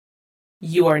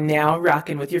You are now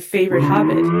rocking with your favorite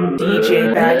hobbit,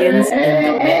 DJ Baggins in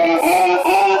the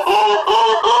mix.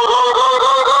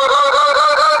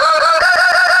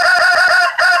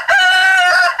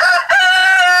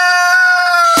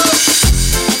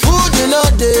 Food no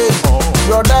dey,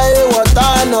 brother,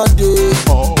 water no dey.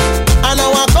 And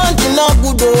our country no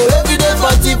good oh, everyday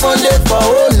party for day for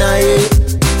all night.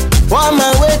 One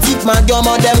man wait if my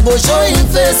gummo them go show him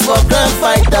face for crime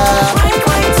fighter.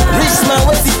 Rich man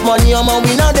wait if money omo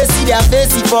we now they see their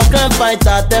face for crime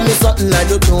fighter. Tell me something I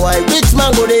don't know why. Rich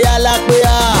man go dey yalla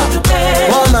kweya,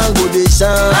 one man go dey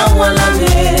shout.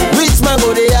 Rich man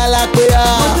go dey yalla kweya,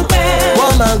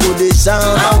 one man go dey shout.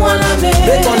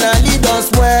 They gonna lead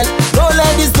us well. Don't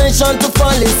let this nation to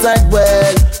fall inside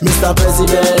well. Mr.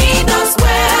 President, lead us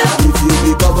well. If you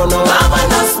be governor,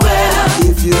 govern us well.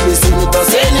 If you be senator,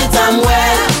 Anytime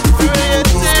well. if you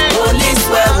be Police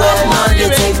well, well, man, they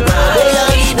take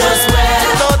pride. Lead us well.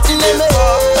 nothing they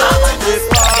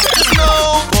No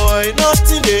boy,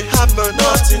 nothing they happen,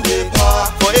 nothing they bar.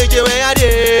 For AJ where I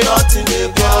dey, nothing they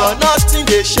bar. Nothing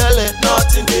they shell it,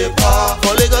 nothing they bar.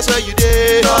 For Lagos where you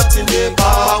dey, nothing they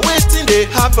bar. Waiting they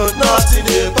happen, nothing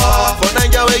they bar. For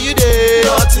Nigeria where you dey,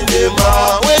 nothing they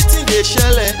bar. Waiting they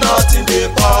shell it, nothing they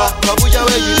bar. For Abuja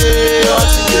where you dey,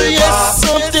 nothing they bar. Yes,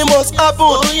 something must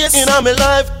happen. In my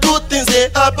life, good things they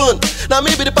happen. Now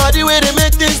maybe the party where they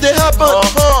make things they happen.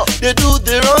 They do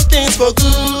the wrong things for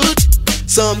good.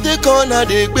 Some they corner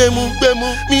they gbemu gbemu.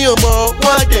 Mi ò mọ̀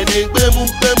wá dẹ̀ they gbemu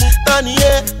gbemu. Tani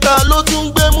yẹ ta ló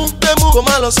tún gbemu gbemu. Kò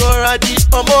má lọ sọ̀rọ̀ di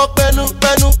ọmọ pẹ́nu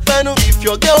pẹ́nu pẹ́nu. If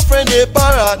your girlfriend dey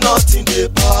para, nothing dey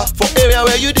pa. For area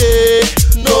where you dey,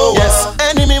 no yes.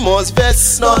 Enemy must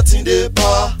vex, nothing dey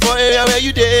pa. For area where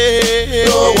you dey,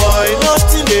 no boy,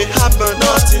 nothing dey happen,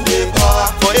 nothing dey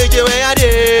pa. For AJ where I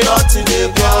dey, nothing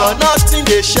dey pa. Nothing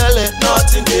dey ṣẹlẹ̀,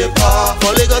 nothing dey pa.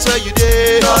 For Lagos where you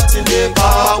dey, nothing dey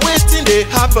pa. Wetin dey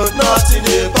happen, nothing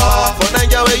dey pa. For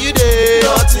Naija where you dey,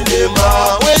 nothing dey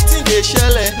pa. Wetin dey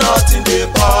ṣẹlẹ̀, nothing dey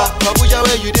pa. For Abuja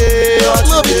where you dey,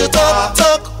 nothing dey pa.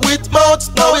 Talk with mouth,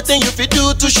 now wetin you fit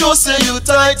do to show say you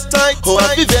tight. Oh,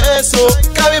 I be vex oh,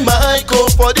 carry mic oh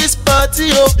for this party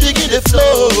oh, begin the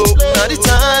flow. Na the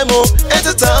time oh,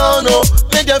 enter town oh,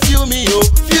 make them feel me oh,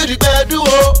 feel the gbedu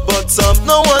oh. But some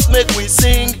no want make we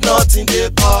sing, nothing dey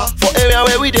pa. For area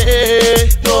where we dey,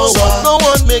 no one, no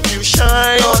one make you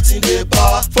shine, nothing dey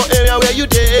pa. For area where you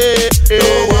dey, no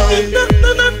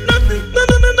one.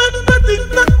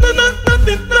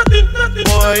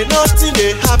 Boy, nothing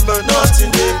dey happen,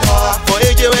 nothing dey pa. For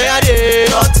AJ where I dey,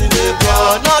 nothing dey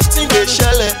pa. Nothing dey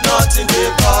ṣẹlẹ̀, nothing dey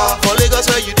pa. For Lagos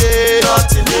where you dey,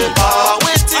 nothing dey pa.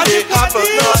 Wetin dey happen,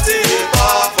 nothing dey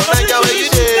pa. For Naija where you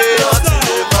dey, nothing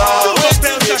dey pa.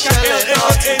 Wetin dey ṣẹlẹ̀,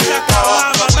 nothing dey pa.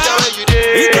 For Abuja where you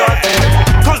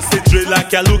dey. Concentrate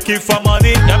like you're looking for money.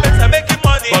 You better making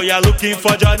money, but you're looking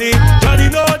for Johnny. Johnny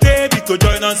no day, because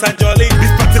join us and jolly.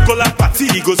 This particular party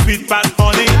go sweet past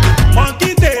honey.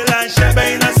 Monkey tail and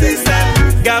shebe in a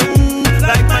system. Gahoo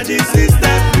like magic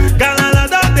system. Galala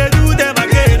don't they do them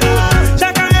again.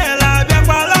 Shaka ela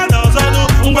biakwala no zonu.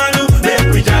 Ungwanu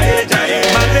make we jaye jaye.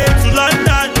 Malay to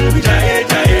London, we jaye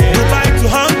jaye. Dubai to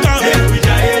Hong Kong, make we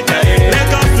jaye jaye.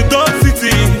 Lagos to Dome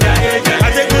City, jaye jaye.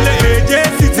 Ajegule AJ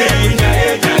City, jaye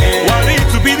jaye. Warri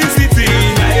to be the city,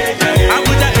 jaye jaye.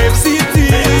 Abuja FCT,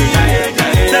 jaye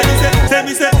jaye.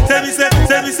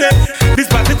 Tell me say, this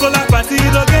particular party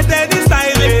don't get any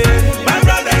style. My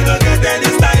brother, you don't get any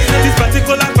style. This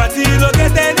particular party don't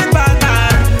get any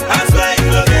pattern. I swear you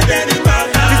don't get any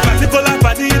pattern. This particular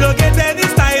party don't get any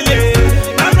style.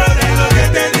 My brother, you don't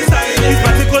get any style. This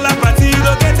particular party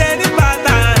don't get any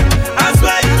pattern. I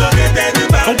swear you don't get any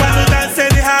pattern. Wanna dance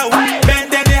anyhow,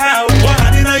 bend anyhow. One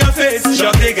hand in your face,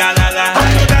 shock the galala.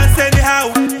 Wanna dance anyhow,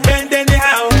 bend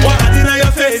anyhow. One hand in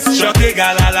your face, shock the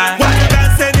galala. Wanna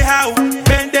dance anyhow,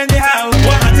 bend anyhow.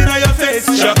 One hand in your face,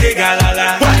 shock the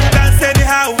galala. Wanna dance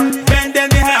anyhow, bend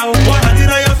anyhow. One hand in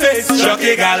your face, shock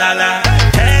the galala.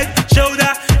 Head,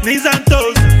 shoulder, knees and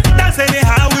toes. Dance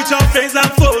anyhow with your friends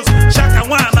and foes. Shaka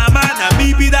one, mama, and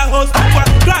me be the host.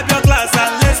 Grab your glass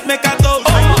and let's make a toast.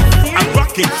 I'm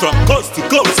rocking from coast to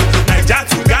coast. Nigeria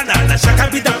to Ghana, and Shaka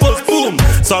be the post. Boom.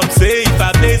 Some say if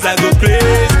I blaze, I go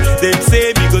praise. Them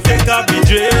say me go take up the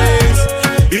dress.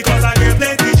 Because I get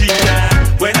plenty ginger.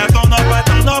 When I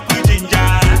turn up with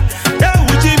ginger. Hey,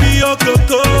 would you be your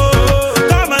coco?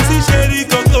 Come and see Sherry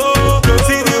Coco.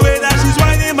 See the way that she's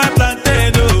whining my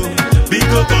plantain, oh. Big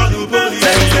Coco, Luboli.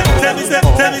 Tell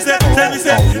me,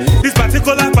 say, this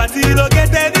particular party don't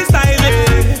get any style.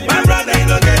 My brother, you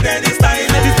don't get any style.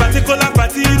 This particular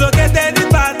party don't get any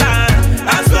pattern.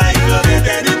 I swear you don't get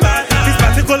any pattern. This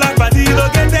particular party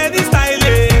don't get any style.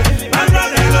 My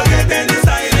brother, you don't get any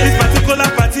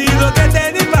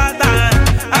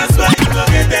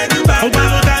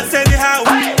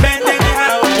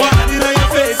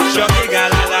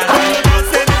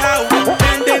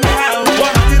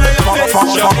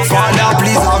Father,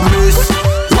 please have mercy.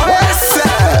 Yes,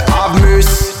 have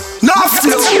mercy. No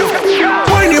flow.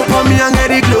 When you put me and get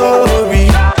the glory.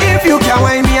 If you can't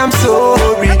wine me, I'm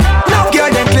sorry. No girl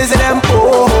them crazy, them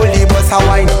holy. But I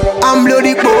wine, I'm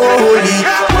bloody holy.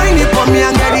 When you put me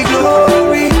and get the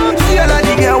glory. See all of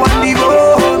the girl want the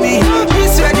go me.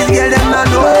 This way this girl them not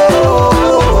know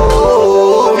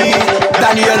me.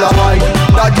 Daniela wine,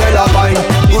 that girl a wine.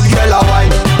 Good girl a wine,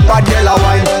 bad girl a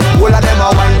wine. All of them a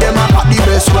wine, them a got the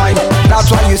best wine. That's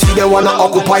why you see they wanna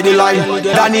occupy the line.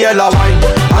 Daniela wine,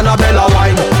 Annabella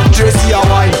wine, Tracy a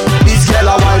wine, this girl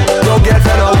a wine, no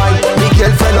girlfriend a wine, me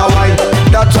girlfriend a wine.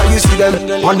 That's why you see them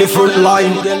on the front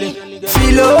line.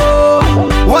 Philo,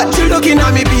 what you looking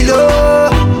at me below?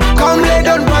 Come lay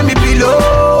down by me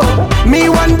pillow. Me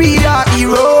one be a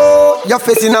hero. Your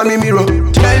face in a me mirror.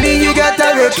 Telling you got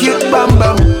a real cute bam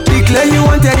bam. Declare you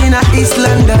wanted in a East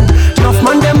London. Enough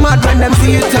man them mad when them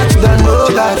see you touch the no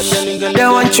gosh. They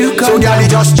want you come. So girl,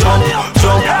 just jump,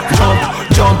 jump, jump,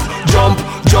 jump, jump,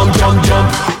 jump, jump, jump.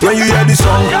 When you hear the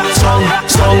song, song,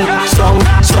 song, song,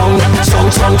 song,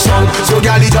 song, song, song. So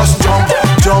girl, just jump,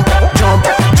 jump, jump,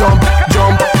 jump,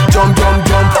 jump, jump, jump,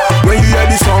 jump. When you hear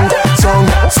the song, song,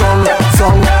 song,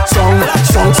 song, song,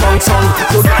 song, song, song.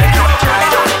 So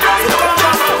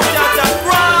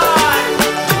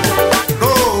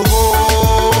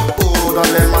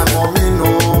don't let my mommy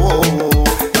know.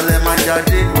 Don't let my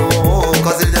daddy know.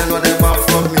 Cause if they know they back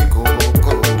from me, go.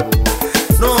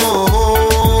 No,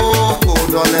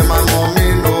 don't let my mommy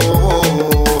know.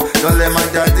 Don't let my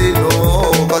daddy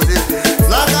know. Cause it's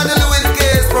not gonna do with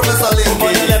case, Professor Linky.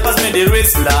 But you let pass me the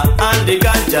Rizla and the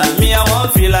ganja. Me, I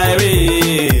won't feel like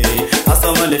Ray. As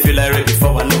someone they feel like Ray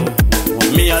before I know.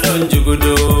 Me, I don't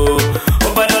jugudo.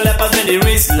 But don't let pass me the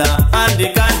Rizla and the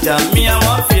ganja. Me, I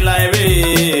won't feel like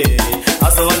Ray.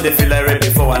 As someone they feel like Ray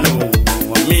before I know.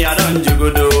 Me, I don't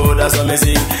jugudo. That's what me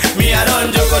sing. Me, I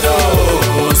don't jugudo.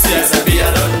 CSB,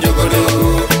 I don't jugudo.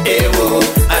 Ewo,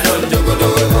 I don't jugudo.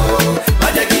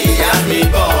 Majaki and me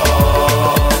go.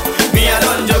 Me, I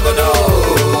don't jugudo.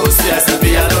 CSB,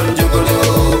 I don't jugudo.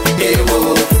 Ewo,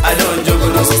 I don't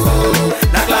jugudo.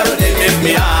 Na claro they make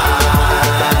me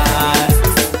high.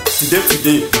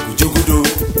 Today, we jugudo.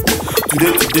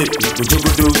 Today, we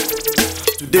jugudo.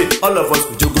 Today, all of us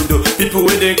we jogodo. People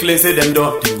with them claim say them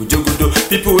don't, they go jogodo.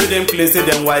 People with them claim say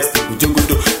them wise, they go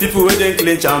jogodo. People with them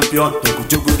claim champion, they go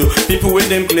jogodo. People with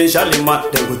them claim Shalima,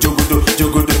 they go jogodo,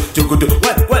 jogodo, jogodo.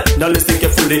 Well, now listen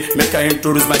carefully, make I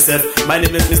introduce myself. My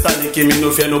name is Mr. Nicky, me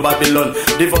no fear no Babylon.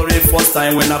 The very first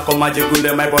time when I come at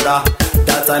Jegule, my brother.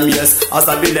 That time, yes, as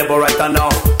I be labor right now.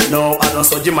 No, I don't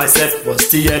surgery myself, but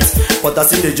still yet. But I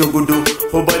see the jogodo,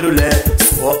 who boy do let.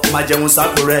 So, my Jemun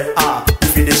Sakure,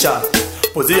 if you the shot.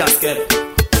 Position scared.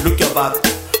 Look your back,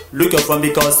 look your front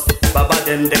because Baba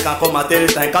them they can come at any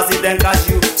time. Cause if them catch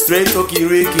you, straight to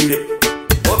Kiri.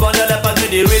 Open the leopard with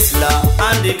the Rizla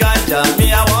and the ganja.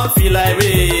 Me I won't feel like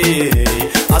Ray.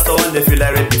 As the one they feel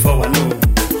like Ray before I know.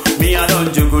 Me I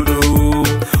don't jugudo.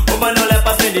 Open the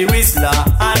leopard with the Rizla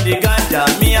and the ganja.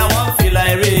 Me I won't feel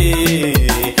like Ray.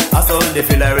 As the one they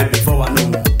feel like Ray before I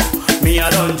know. Me I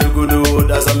don't jugudo.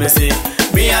 That's what me say.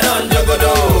 Me I don't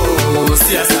jogodo.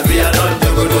 CSB I don't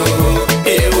jogodo.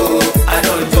 Ewo I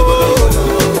don't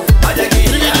jogodo. Majaki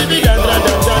I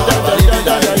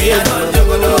don't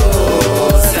jogodo.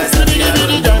 CSB I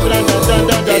don't jogodo.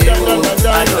 Ewo I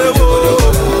don't jogodo.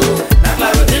 Na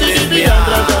claro they me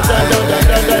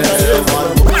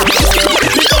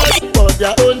for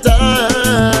their own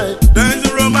time. There's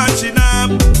a romance in up.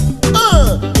 In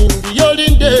the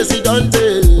olden days it don't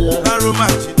take A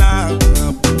romance in up.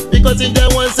 because if they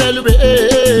want celebrate,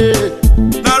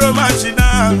 A romance in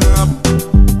up.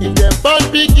 if they born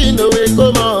picking away,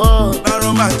 come on. A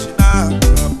romance in up.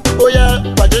 Oh yeah,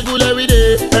 particular every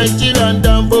day, Nigerian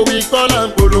down, but we call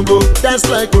them Kolongo. Dance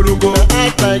like Kolongo,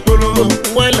 act like Kolongo,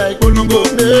 wine like Kolongo,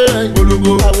 like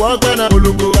Kolongo. I walk on a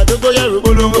Kolongo, I don't go here,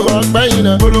 Kolongo, walk by in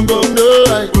a Kolongo, no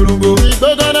like Kolongo. We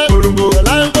go gonna Kolongo, the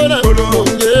line gonna Kolongo,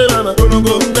 yeah mama,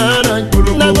 Kolongo, na na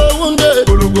Kolongo, na go unde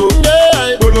Kolongo,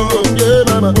 yeah Kolongo, yeah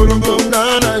mama, Kolongo,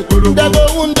 na na Kolongo, na go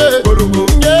unde Kolongo,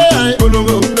 yeah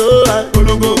Kolongo, no like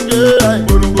Kolongo, yeah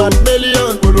Kolongo, bad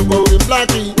million Kolongo, the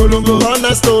blackie Kolongo, on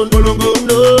a stone Kolongo,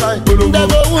 no like Kolongo, na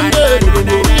go unde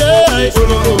Kolongo, yeah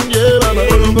Kolongo, yeah mama,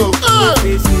 Kolongo.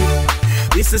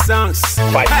 This is songs.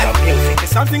 There's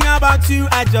something about you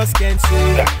I just can't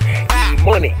say.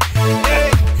 Money.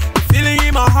 Hey, feeling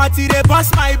in my heart, it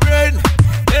bust my brain.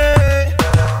 Hey,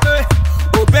 hey.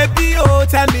 Oh baby, oh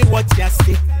tell me what you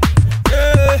say.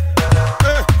 Hey,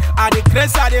 hey. I the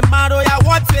grace, I the mad, oh yeah,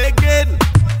 what again?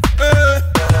 Hey,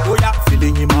 oh yeah,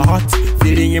 feeling in my heart,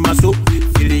 feeling in my soul,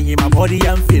 feeling in my body,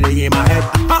 and feeling in my head.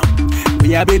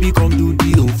 yeah, baby, come do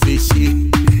the official.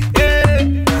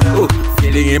 Yeah. Oh,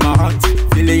 feeling in my heart,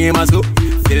 feeling in my soul,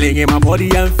 feeling in my body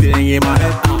and feeling in my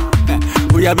head.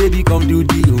 Oh yeah, baby, come do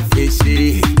the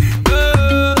official.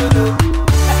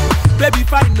 Baby,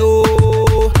 fine, no.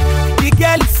 The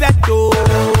girl is set, oh.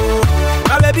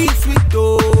 My baby is sweet,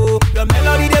 oh. Your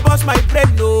melody, they bust my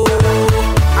brain, no.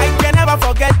 I can never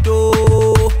forget,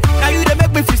 oh. Now you, they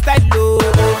make me freestyle, oh.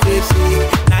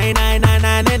 Nine, nine, nine,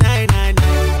 nine, nine, nine, nine,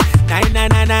 nine, nine,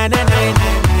 nine, nine, nine, nine,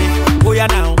 nine. Oh yeah,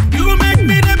 now you make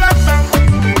me the back bang.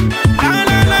 Na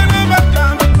na na na back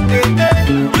bang.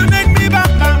 You make me back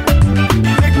bang.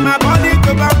 You make my body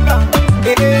go back bang.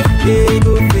 Hey, hey,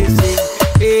 go face it.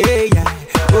 Hey, yeah,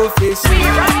 go face it.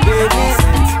 Baby,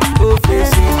 go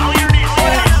face it.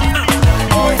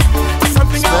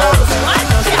 Something else.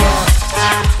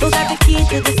 Who got the key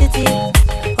to the city?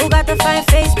 Who got the fine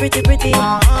face, pretty, pretty?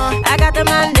 I got the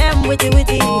man, them witty,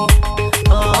 witty. Yeah.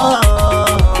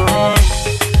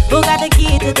 Who got the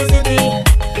key to the city?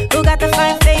 Who got the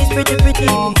fine face, pretty, pretty?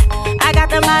 I got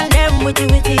the man, them witty,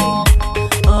 witty. Yeah.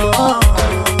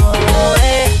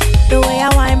 The way I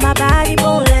wind my body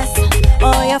boneless.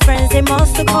 All your friends, they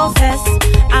must to confess.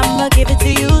 I'ma give it to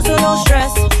you, so no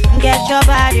stress. Get your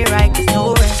body right, cause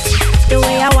no rest. The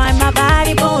way I wind my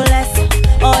body boneless.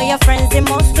 All your friends, they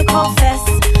must to confess.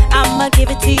 I'ma give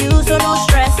it to you, so no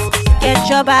stress. Get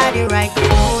your body right,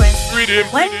 no rest.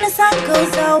 When the sun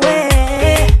goes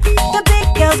away, the big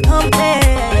girls come play.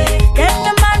 Then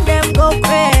the man, them go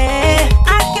pray.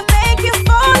 I can make you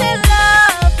fall in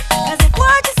love. Cause if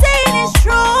what you're saying is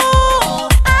true,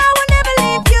 I will never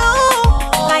leave you.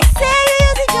 Like say you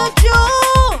use it, juju.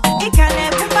 It can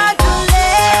never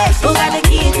modulate. Who got the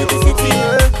key to the city?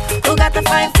 Who got the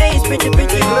fine face, pretty,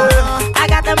 pretty? I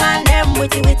got the man, them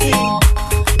witty, witty.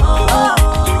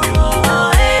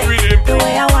 The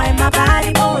way I wind my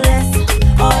body boneless.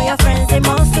 All your friends, they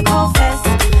must to confess.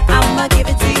 I'ma give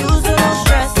it to you, so no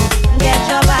stress. Get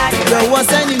your body right. Your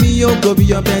worst enemy, you go be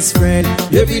your best friend.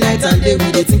 Every night and day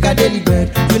we dey think a daily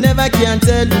bread. You never can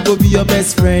tell who go be your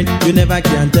best friend. You never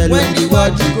can tell when the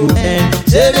world you go end.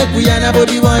 Say make we and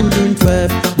body 1 June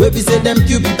 12. We be say them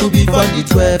cute people before the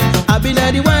 12. I been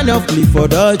at the one of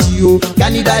Clifford Orchio.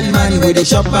 Cannibal money where they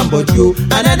shop and body you.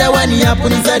 Another one he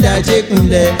happen inside a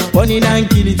Jekunle. Funny and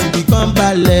kill it to become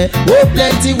ballet. Oh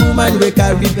plenty woman we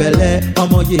carry belly.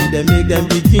 Omo yeah, they make them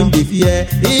begin the fear.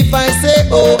 If I say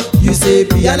oh, you say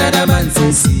be another man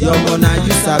say see. Omo now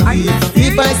you sabi.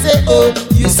 If I say oh,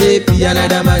 you say be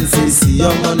another man say see.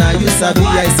 Omo now you sabi.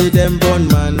 I say them born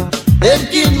man. Them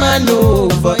kill man no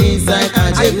for inside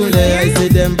Ajegule. I say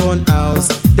them born house.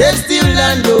 Them still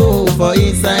land no for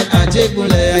inside Ajegule.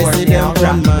 I say them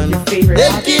born man.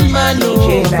 Them kill man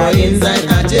no for inside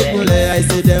Ajegule. I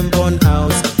say them born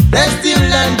house. Them still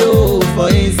land no for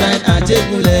inside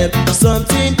Ajegule.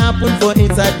 Something happen for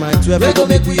inside my 12. We go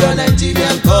make we all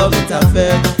Nigerian come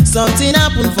interfere. Something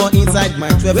happen for inside my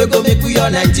 12. We go make we all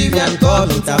Nigerian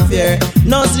come interfere.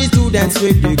 Nursery students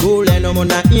wait they go learn. No more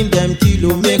na in them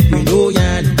kilo make we know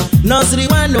yan. Nursery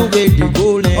one no wait they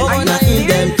go learn. Oh na in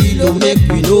them kilo make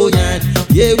we know yan.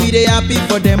 Yeah we dey happy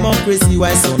for democracy.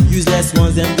 Why some useless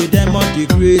ones them do them on the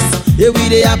grace. Yeah we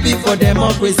dey happy for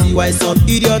democracy. Why some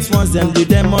idiots ones them do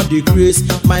them on the grace.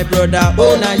 My brother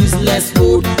oh na useless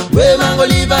food. Where man go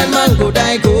live and man go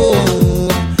die go.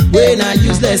 Where na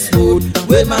useless food.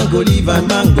 Where man go live and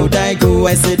man go die go.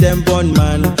 I say them born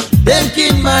man. Them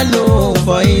kid man no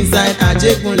for inside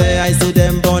Ajegule. I say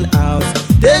them born house.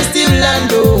 Them still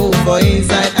land no for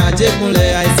inside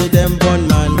Ajegule. I say them born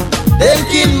man. Them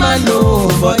kid man no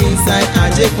for inside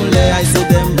Ajegule. I say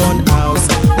them born house.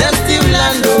 Them still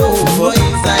land no for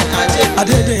inside Ajegule. I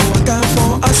did waka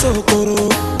for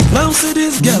Asokoro. Now see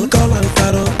this girl call and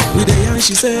Caro. With the young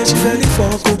she say she ready for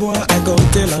Kubwa. I go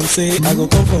tell and say I go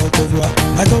come for Kubwa.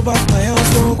 I go back my house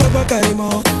for Kubwa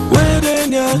Karimo. Where they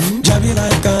near Jabi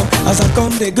like as I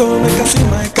come they go make I see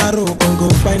my Caro. Come go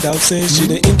find out say she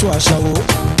dey into a shower.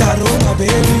 Caro my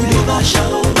baby leave a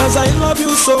shower. As I love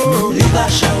you so leave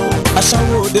a shower. A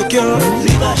shower the cure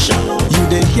leave a shower. You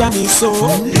dey hear me so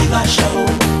leave a shower.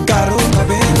 Caro my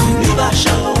baby leave a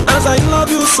shower. As I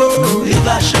love you so leave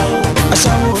a shower. A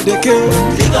shower the cure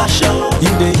leave a shower. You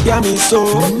dey hear me so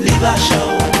leave a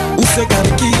shower. Use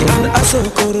Gariki and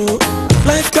Asokoro.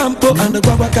 Life Campo and the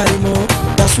Baba Karimo.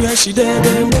 That's where she did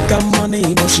them make her money.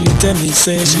 But she tell me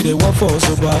say she dey work for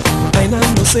Soba. I know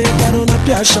no say Karona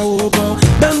Pia shower.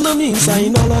 Bend the knees I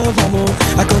no love her more.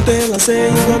 I can tell her say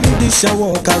you gon' do this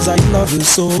shower. Cause I love you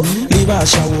so leave a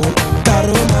shower.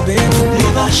 Caro my baby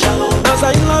leave a shower. As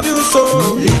I love you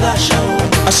so leave a shower.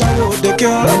 A shower the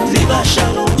girl leave a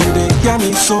shower. You dey hear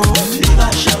me so leave a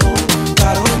shower.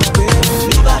 Caro my baby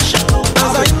leave a shower.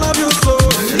 As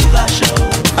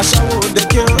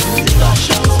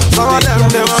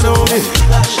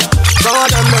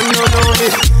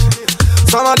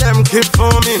it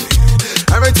for me.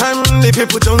 Every time the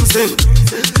people dancing,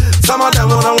 some of them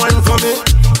wanna wine for me.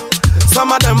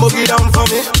 Some of them boogie down for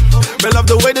me. Me love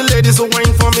the way the ladies will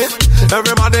wine for me.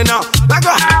 Everybody now, like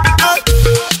a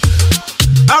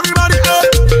everybody,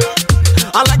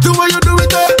 I like the way you do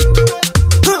it,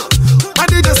 I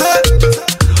did just say,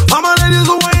 all my ladies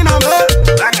will wine on me.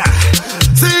 Like a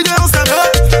see girls that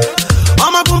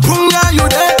I'm a boom boom guy, you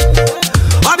there.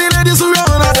 All the ladies who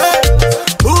run on there.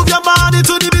 Move your body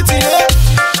to the beat, yeah.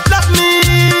 Love me,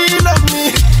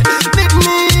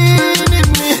 need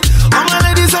me. All my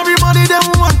ladies, everybody, them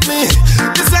want me.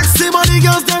 The sexy body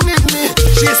girls, them need me.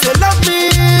 She say love me,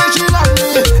 she love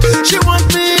me. She want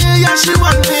me, yeah, she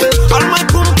want me. All my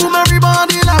boom boom,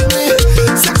 everybody love me.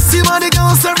 Sexy body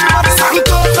girls, everybody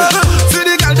sanko. See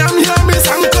the girl, them hear me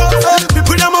sanko.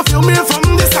 People, them a feel me from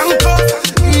the sanko.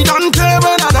 He don't tell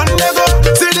when I don't go.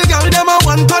 See the girl, them a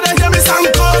want to they hear me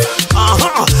sanko.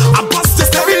 I bust the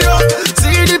stereo.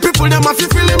 See the people, them a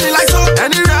feeling me like so.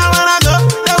 Anywhere when I go,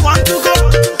 they want to go.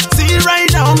 See right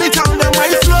now, me count them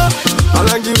my flow. I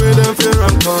like the way them feel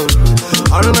and fun.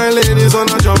 All my ladies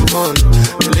wanna jump on.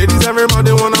 The ladies,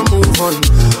 everybody wanna move on.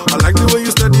 I like the way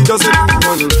you steady, just a move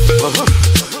on.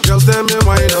 Girls, them me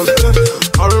wide out.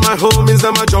 All my homies,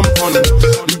 them a jump on.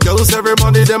 The girls,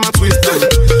 everybody, them a twist on.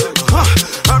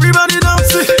 Everybody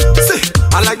dance, see.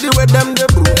 I like the way them they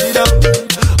booty down.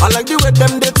 I like the way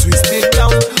them they twist it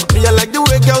down. Me, I like the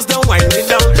way girls them wind it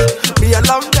down. Me, I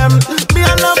love them.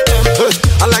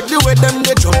 I like the way them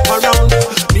they jump around.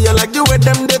 Me, I like the way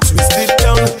them they twist it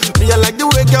down. Me, I like the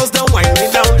way girls them wind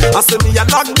it down. I say me, I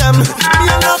love them. Me,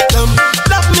 I love them.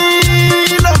 Love me,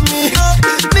 need me.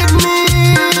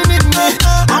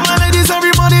 All my ladies,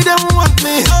 everybody them want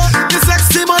me. The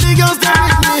sexy body girls them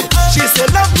need me. She say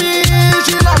love me,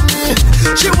 she love me.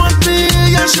 She want me,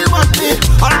 yeah, she want me.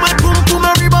 All my boom boom,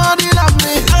 everybody love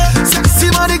me. Sexy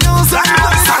body girls,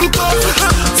 everybody sanko.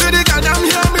 See the girl them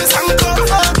hear me sanko.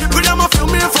 People them a feel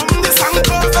me from the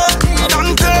sanko.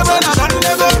 Don't tell when I don't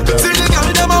never. See the girl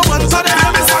them a want to they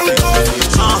hear me sanko.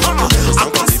 I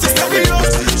bust the stereo.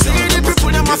 See the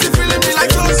people them a feeling me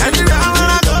like so. Anywhere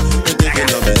I go. They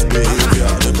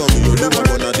come you the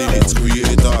one of the hits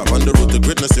creator. On the road to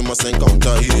greatness you must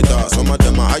encounter hater. Some of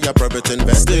them are higher private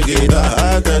investigator.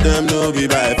 I tell them no be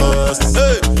by force.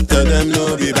 Tell them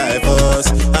no be by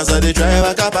force. As I they try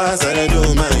walk up as I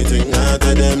do my thing. I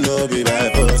tell them no be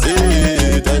by force.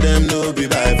 Tell them no be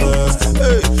by force.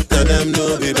 Tell them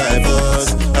no be by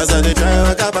force. As I they try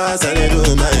walk up as I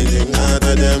do my thing. I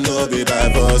tell them no be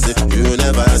by force. You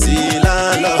never see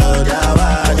landlord,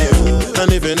 how do?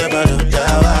 And if you never know,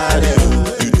 how do?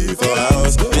 You live for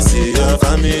house, you see your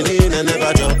family, and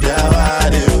never drop, how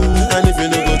do? And if you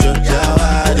no go drop,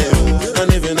 how do?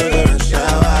 And if you no go rush,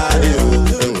 how do?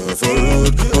 And go for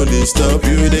road, only stop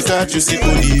you, they catch you, see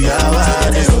only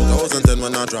how do? 2010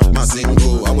 when I dropped my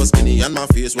single, I was skinny and my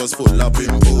face was full of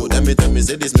pimple. Tell me,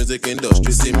 say this music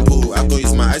industry simple. I go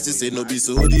use my eyes to say no be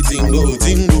so the tingo.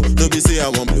 No be say I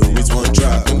won't blow with one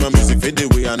track. When my music fade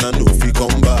away and I know if you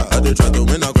come back. I do try to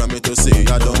win a Grammy to say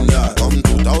I done that. Come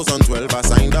 2012 I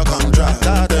signed a contract.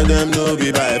 Tell them no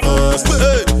be by force.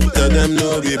 Tell them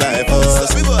no be by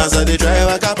force. As I they try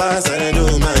walk up as I do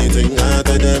my thing.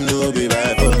 Tell them no be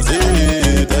by force.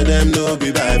 Tell them no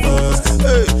be by force.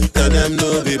 Tell them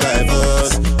no be by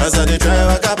force. As I they try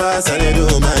walk up as I do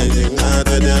my thing.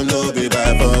 Tell them no be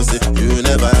by force. You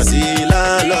never see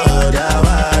landlord,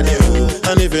 how do?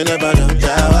 And if you never know,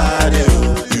 how do?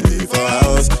 You live for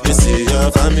house, you see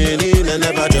your family, they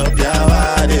never drop,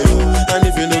 how do? And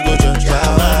if you no go drop,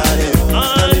 how do?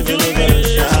 And if you no go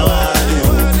drop, how do?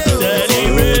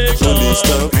 Celebration,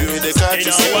 stop you, they catch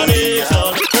you, see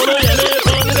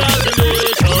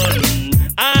congratulations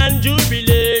and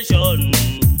jubilation,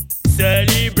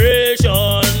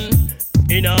 celebration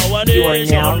in our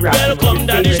nation. Welcome,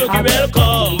 Daddy Shoki,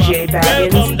 welcome.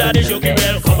 Welcome, Daddy Shoki,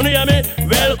 welcome. You hear me?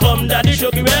 Welcome, Daddy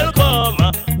Shoki, welcome.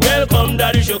 Welcome,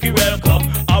 Daddy Shoki, welcome.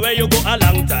 Away you go a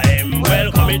long time.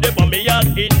 Welcome in the bomb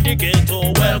yard, in the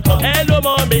ghetto. Welcome. Hello,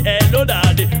 mommy, hello,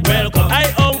 daddy. Welcome.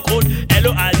 Hi, uncle.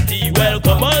 Hello, auntie.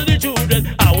 Welcome. All the children,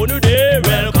 I want you there.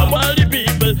 Welcome. All the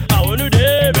people, I want you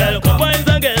there. Welcome. Boys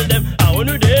and girls, them, I want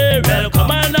you there. Welcome.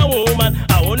 Man and woman,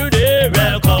 I want you there.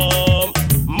 Welcome.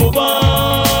 Move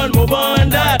on,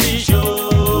 daddy show.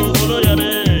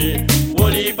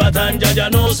 Holy Patan Jaja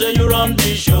know say you run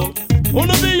the show.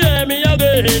 Wanna be hear me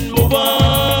again? Move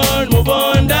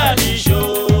on, daddy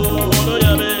show.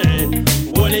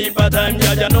 Holy Patan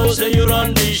Jaja know say you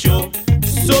run the show.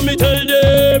 So me tell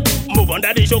them, move on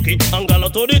daddy shoki, and gala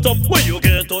to the top. When you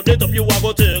get to the top, you a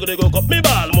go take the go cup me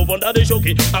ball. Move on daddy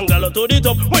shoki, and gala to the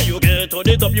top. When you get to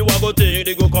the top, you a go take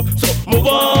the go cup welcome. So move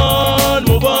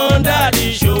on,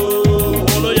 daddy show.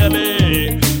 Oh, yeah,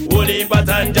 me. Holy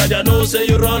Patan Jaja know say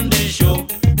you run the show.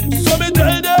 So me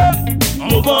tell them,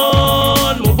 move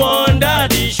on,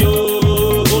 daddy show.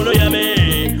 Oh, yeah,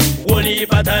 me. Holy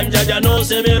Patan Jaja know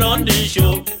say me run the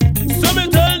show. So me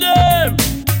tell them,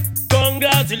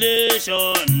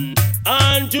 congratulations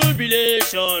and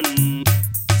jubilation,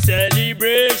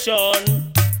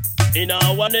 celebration in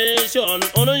our nation.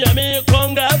 Oh no, yeah, me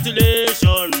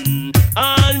congratulations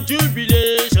and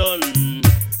jubilation,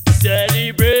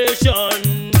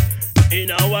 celebration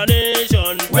in our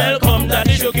nation. Welcome,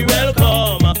 Daddy Shoki,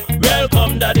 welcome.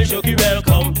 Welcome, Daddy Shoki,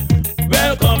 welcome.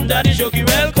 Welcome, Daddy Shoki,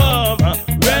 welcome.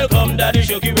 Welcome, Daddy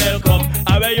Shoki, welcome.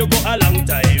 Where you go a long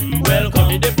time.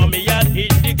 Welcome, it for me and in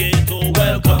the ghetto.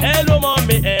 Welcome, hello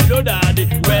mommy, hello daddy.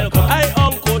 Welcome, hi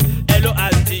uncle, hello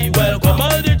auntie. Welcome,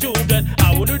 all the children,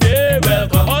 I wanna day.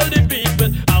 Welcome, all the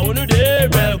people, I wanna day.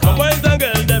 Welcome, boys and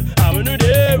girls, them, I wanna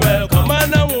day. Welcome,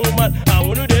 man and woman, I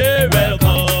wanna day.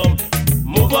 Welcome,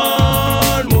 move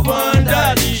on,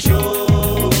 daddy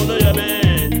show. No, yeah,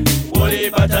 man.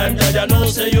 Holy Patan Jaja know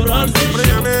say you run the show.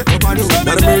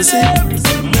 Mercy, I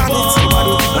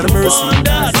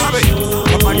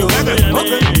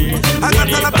got a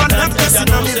lot of podcasts in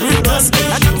my request.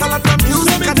 I got a lot of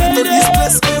music I need to this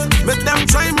place. Make them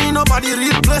try me, nobody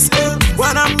replace.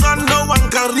 When I'm gone, no one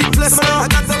can replace. I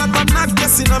got a lot of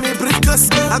podcasts in my briefcase.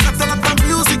 I got a lot of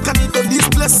music I need to this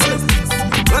place.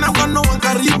 When I'm gone, no one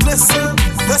can replace.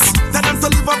 Yes, tell them to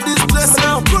live up this place.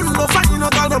 Run no fight, you know,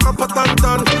 tell them to put on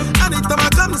done. Anytime I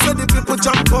come, say the people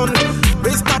jump on.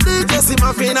 Mr. DJ, see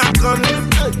my fin and gun.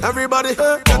 Everybody, you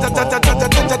are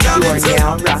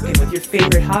now rocking with your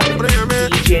favorite hobbit,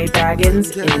 DJ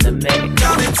Baggins in the mix.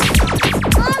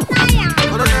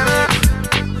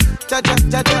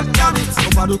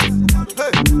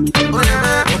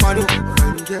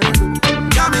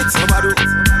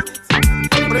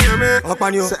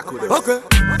 Okay,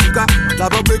 la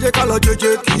bobeje kalo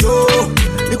jeje kiyo,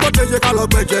 iko jeje kalo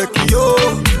beje kiyo,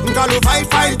 ngalo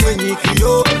fight denyi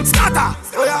kiyo, scatter,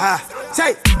 oh yeah.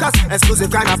 Say, cause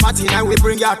exclusive kind of party and we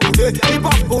bring ya today. Hip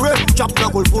hop hooray, chop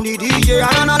knuckle funny DJ.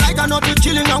 And I like another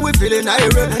chilling and we feeling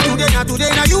irate. And today,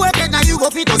 now you wake it, now you go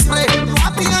fit to spray. You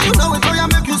happy and you know it, so you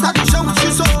make you start to show with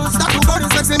you. So start to go to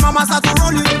sexy, mama start to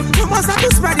roll it. You must start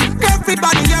to spread it,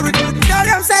 everybody hear it. You know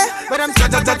what I'm saying? But I'm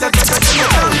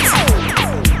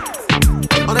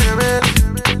oh, yeah, man.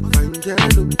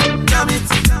 Jam it.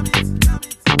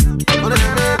 Oh,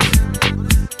 yeah, man.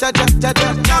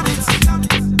 Jam it.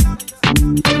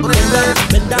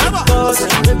 Bend down, pause,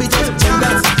 maybe just bend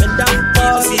down,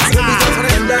 pause,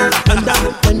 maybe just bend down,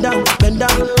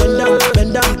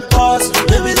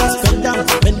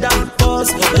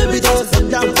 pause, maybe just bend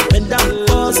down, pause, maybe just bend down,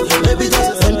 pause, maybe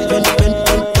just bend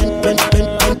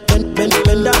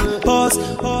down, pause.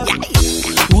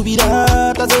 Who be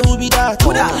that? I say who be that?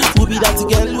 Who be that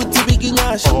girl with the big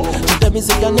ash? She tell me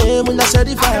say your name when I share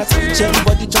the fat. Share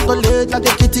body chocolate like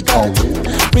a kitty cat.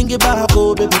 Bring it back,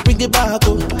 oh baby, bring it back,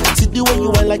 oh. See the way you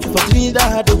want like you for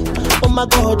Trinidad, oh. Oh my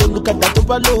God, oh, look at that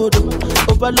overload, oh.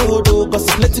 Cause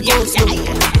it's let it go slow.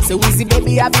 So easy,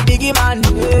 baby, I be biggie man.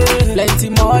 Plenty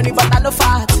money, but I no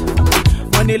fat.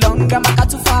 Money long, I'm a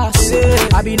too fast.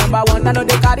 I be number one, I know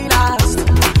they carry last.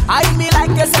 I be like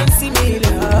a sensi meal.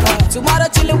 Tomorrow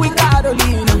chillin' with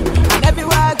Carolina. And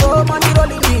everywhere I go, money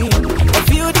rolling in. I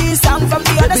feel this sound from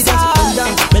the other side.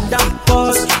 Bend down,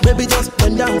 pause. Baby, just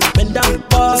bend down,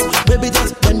 pause. Baby,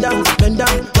 just bend down, pause.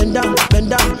 Baby, just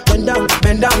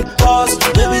bend down, pause.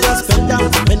 Baby, just bend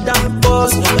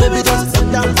down,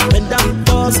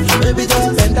 pause. Baby,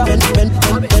 just bend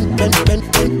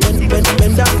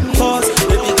down, pause.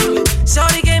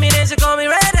 Shorty came in and she called me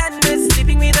red-handed,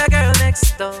 sleeping with a girl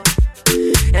next door.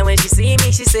 And when she see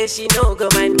me, she said she no go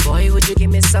mind. Boy, would you give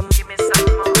me some more?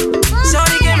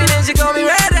 Shorty came in and she called me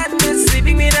red-handed,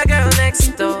 sleeping with a girl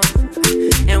next door.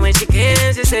 And when she came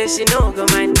in, she said she no go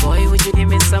mind. Boy, would you give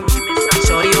me some?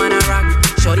 Shorty wanna rock,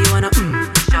 shorty wanna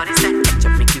Shorty said,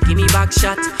 ketchup make you give me back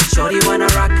shot. Shorty wanna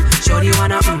rock, shorty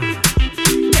wanna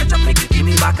ketchup make you give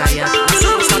me back a yacht.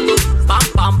 So start to pam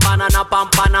pam banana pam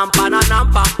panam panam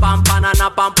pam pam banana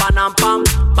pam panam pam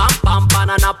pam pam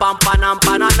banana pam panam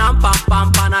panam pam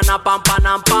pam banana pam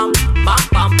panam pam pam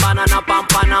pam banana pam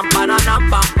panam panam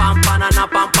pam pam banana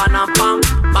pam panam pam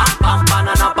pam pam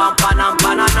banana pam panam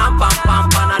pam pam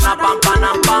banana pam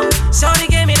panam pam. Shorty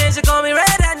gave me then she call me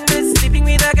red-handed, sleeping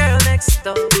with a girl next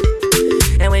door.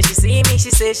 And when she see me, she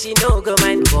said she no go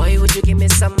mind. Boy, would you give me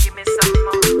some more?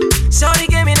 Shorty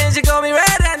came in and she called me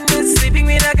red-handed, sleeping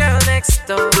with a girl next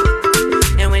door.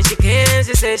 And when she came,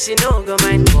 said she no go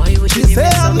mind, boy, would you give me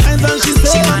some? She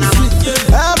say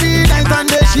every night and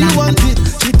day she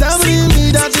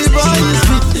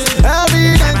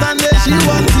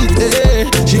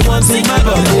my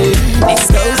body.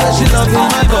 This girl says she loving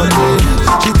my body.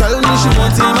 She tell me she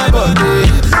wanting my body.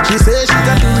 She says she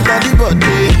can do it at the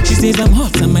body. She says I'm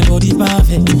hot and my body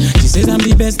perfect. She says I'm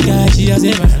the best guy she has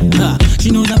ever had. She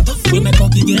knows I'm tough with my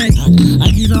cocky get hot.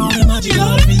 I give her all the magic,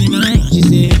 all the feeling I have. She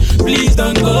say, please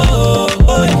don't go,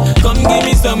 come give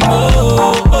me some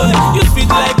more. You sweet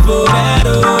like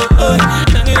Bovedo.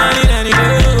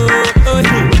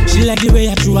 She like the way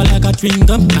I chew her like a chewing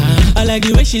gum. I like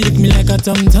the way she lick me like a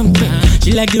tum tum.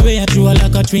 She like the way I chew her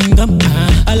like a chewing gum.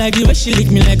 I like the way she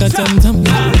lick me like a tum tum.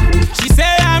 She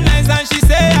say I'm nice and she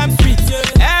say I'm sweet.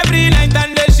 Every night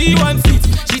and day she wants it.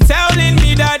 She telling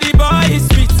me that the boy is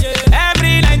sweet.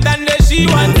 Every night and day she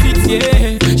wants it.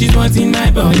 Yeah, she's wanting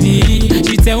my body.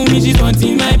 She tell me she's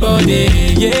wanting my body.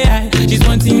 Yeah, she's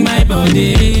wanting my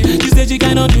body. She said she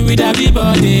cannot do it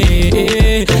everybody.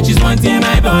 She's wanting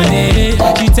my body.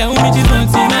 She tell me she's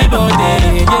wanting my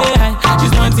body. Yeah,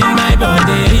 she's wanting my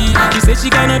body. She said she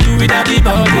cannot do it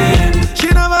everybody. She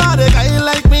never had a guy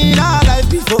like me in her life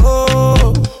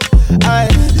before.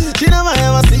 She never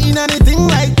ever seen anything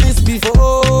like this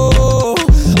before.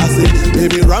 I say,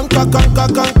 baby, run, come.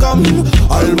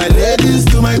 All my ladies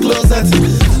to my closet.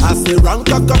 I say, run,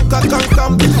 come.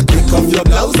 Take off your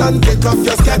blouse and take off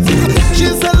your skirt. She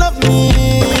said, love me,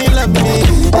 need me.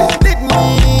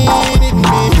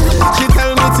 She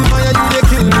tell me, Timaya, you they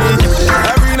kill me.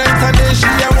 Every night and day she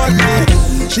want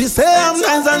me. She say I'm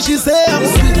nice and she say I'm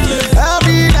sweet.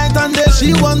 Every night and day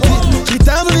she want it. She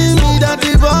tell me that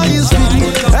the boy is sweet.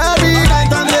 Every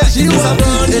night and day she want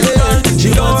it. She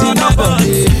wanting my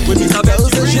body. When she tell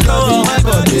say she loving my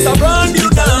body.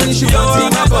 She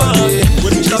wanting my body.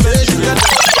 When she say she got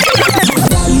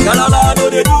Galala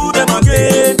do they do them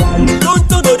again. Don't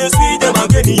do they sweet them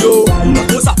again, yo.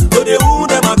 Makosa do they woo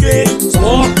them again.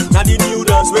 So now the new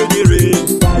dance where they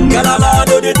rain. Galala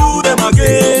do they do them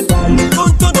again.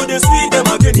 Don't do they sweet them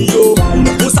again, yo.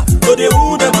 Makosa do they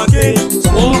woo them again. So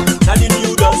now the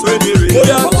new dance where they rain. Oh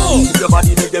yeah, move your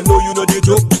body make them know you know they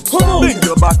joke. Bend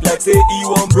your back like say he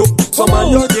won't broke. Some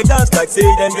man just they dance like say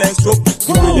them get stroke.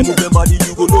 The way they move them body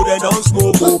you go know they don't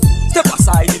smoke. Step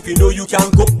aside if you know you can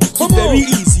go. It's very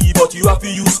easy, but you have to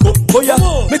use scope. Oh yeah,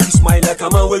 make you smile like a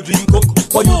man will drink coke.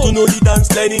 For you to know the dance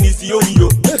learning is the only yo.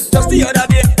 Just the other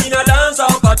day in a dance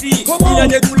out party, in a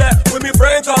degule with me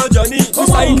friend called Johnny. We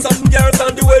sight some girls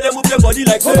and the way they move their body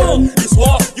like this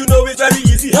war, you know it's very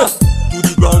easy. To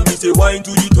the ground, we say wine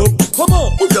to the top.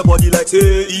 Move your body like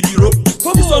say it the rope.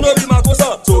 This one will be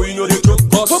Makosa, so we know they choke.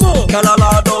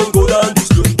 Galala don't go down this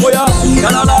road. Oh yeah,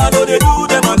 Galala do they do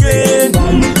them again.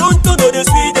 Don't do they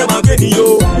sweet them again,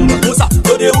 yo. Makosa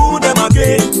do they woo them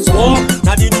again. So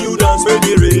now the new dance where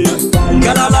they rain.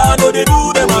 Galala do they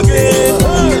do them again.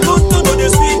 Don't do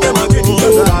they sweet them again,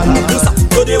 yo. Makosa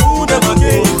do they woo them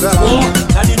again. So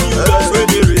now the new dance where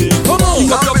they rain. Come on,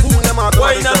 pick up your food,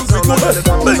 wine and pickle.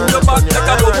 Bend your back like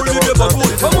a double with your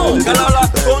bubble. Come on, Galala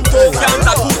don't talk and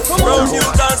tackle. Round new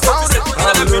dance,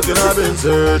 I've been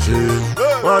searching,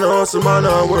 man hustle, man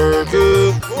I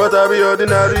working, but I be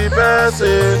ordinary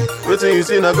person. Waiting you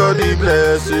see, I got the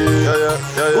blessing.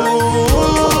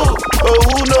 Ooh,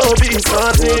 who no be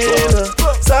smarting?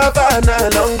 Savannah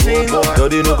long thing, so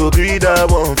they no go greed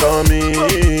that one for me.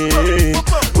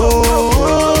 Ooh,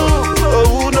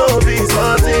 who no be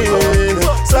smarting?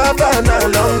 Savannah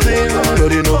long thing, so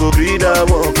they no go greed that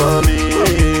one for me.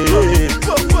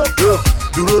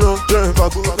 Do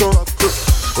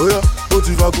oh yeah, oh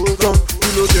tu vas go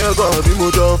you know say God be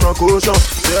motor from caution.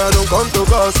 Say I don't come to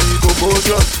cause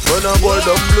commotion. When I boil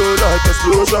them blow like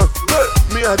explosion.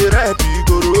 Me I the rap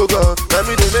go roga. Let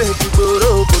me they make you go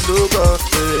roga.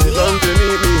 Come to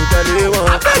meet me, tell you one.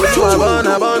 What you want,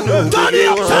 I want to do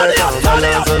you want.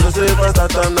 Balance on the say first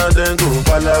that I'm not then go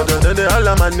Palaga. Then they all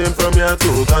my name from here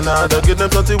to Canada. Give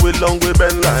them something with long way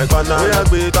bend like banana. We are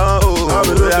big and old. I've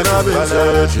been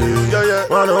searching.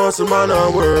 Man hustle, man I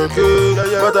working.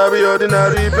 But I be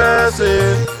ordinary person.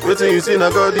 Waiting you see, I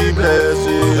got the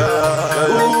blessing.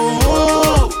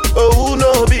 Who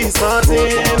no be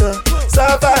smarting?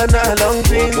 Savannah long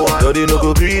thing. So they no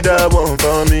go greed that one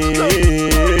for me.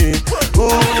 Who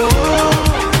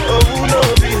no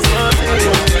be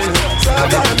smarting?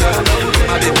 Savannah long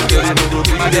thing.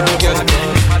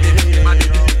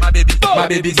 My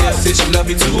baby girl say she love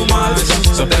me too much.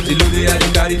 Sometimes she love me and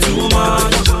you carry too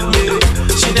much. Yeah,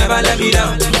 she never let me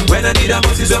down. When I need her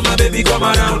most is when my baby come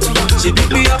around. She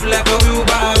pick me up like a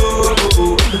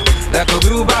wheelbarrow, like a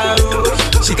wheelbarrow.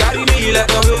 She carry me like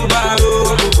a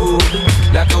wheelbarrow,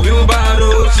 like a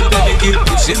wheelbarrow. She let me keep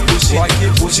pushing, pushing,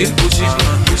 pushing, pushing,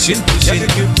 pushing,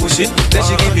 pushing, pushing. Then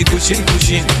she give me pushing,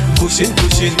 pushing, pushing,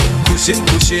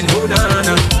 hold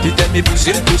on. You tell me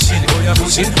pushing, oh yeah,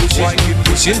 pushing. Why keep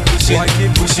pushing?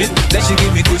 Then she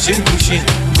give me pushing,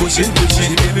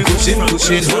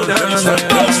 hold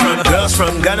on. Girls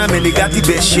from Ghana, man, they got the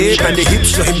best shape and the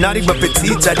hips so hypnotic but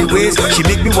petite at the waist. She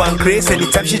make me one craze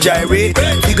anytime she gyrate.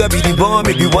 Figure be the bomb,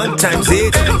 maybe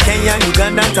 1x8. Kenya,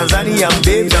 Uganda, Tanzania, and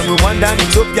babes. And Rwanda,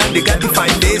 Ethiopia, they got the fine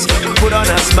face. Put on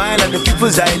a smile and the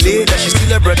people's dilate. That she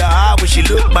still a brother when she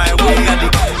look my way. And the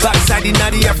backside in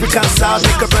the African South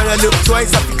make a brother look twice.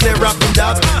 I be clear up and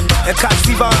doubt. And catch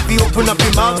fever, I be open up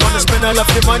your mouth. Wanna spend all of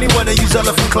your money, wanna use all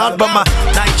of your cloud. But my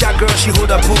Niger girl, she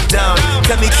hold her book down.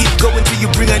 Tell me keep going till you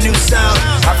bring a new sound.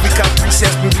 African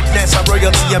princess, me weakness, her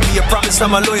royalty. And me a promise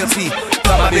of my loyalty.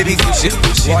 My baby pushing.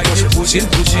 She said pushing.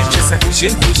 Then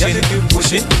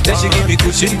she give me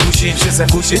pushing. She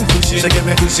said pushing. She give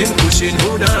me pushing.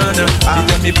 Hold on. She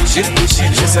tell me pushing. She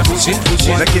said pushing.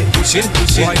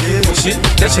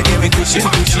 Then she give me pushing.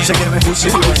 She give me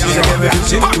pushing.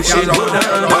 Hold on.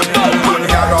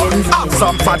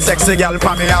 Some fat sexy girl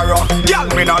pa me arrow. Girl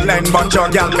me no lend but your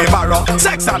girl me borrow.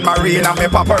 Sex and marine and me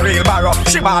pop a real barrow.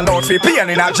 She ball out fi pain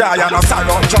in a joy and no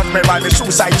sorrow. Judge me by me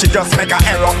shoe size, she just make a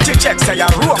error. She check say a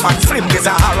Roman slim is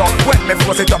a harrow. When me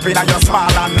force it up in a your small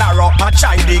and narrow. My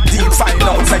child dig deep, find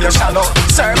out say you shallow.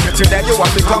 Serve you today, you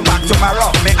want to come back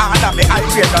tomorrow. Me order me high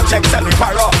grade, no check send me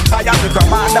paro. I am the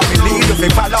commander, me lead you fi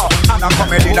follow. And I'm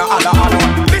coming in a allo.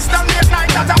 Mr. Late Night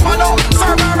that I follow.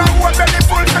 Serve her a whole belly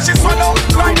full cause she swallow.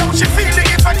 Right now she feel it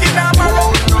if I kid her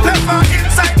marrow. Left her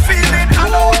inside feeling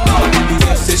hollow.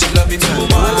 Say she love me too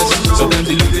much. Sometimes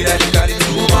the look that you got it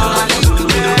too much.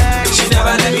 She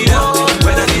never let me down.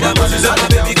 When I need a buzz, my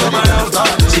baby come around.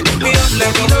 She pick me up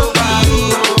like me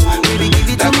nobody. Baby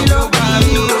give it to me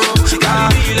nobody. She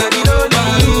got me like me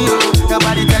nobody.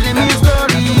 Nobody telling me a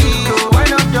story.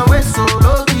 Wind up your waist so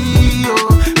low key.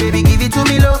 Baby give it to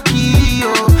me low key.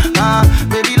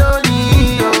 Baby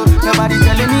lonely. Nobody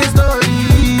telling me a story.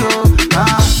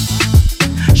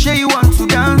 Sure you want to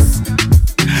dance.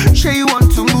 Sure you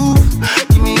want to move.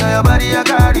 Give me all your body, I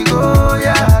gotta go,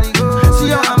 yeah. See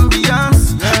your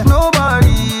ambience,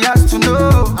 nobody has to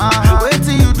know. Wait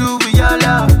till you do with your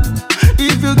love.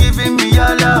 If you giving me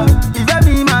your love, if I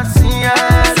be my singer,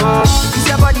 it's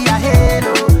your body I hate,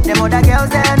 oh. Them other girls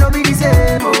there, no be the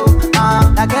same, oh.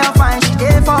 That girl fine, she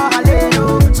there for her lane,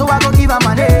 oh. So I go give her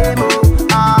my name, oh.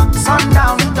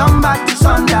 Sundown, turn back to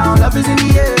sundown. Love is in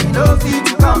the air, no feet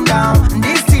to come down. And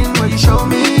this thing where you show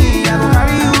me, I will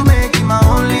marry you, make it my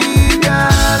only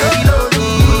girl. Baby,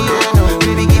 lonely,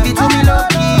 baby, give it to me low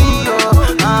key,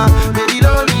 baby,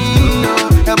 lonely,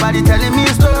 nobody telling me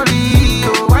a story,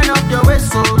 wind up your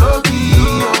waist so low key,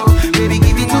 baby,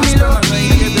 give it to me low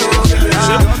key,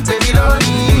 baby,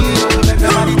 lonely,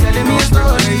 nobody telling me a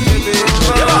story.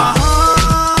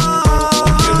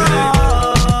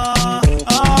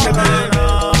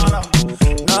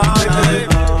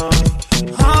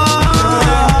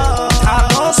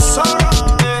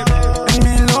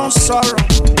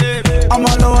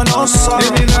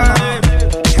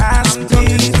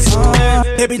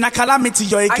 Baby, na calamity,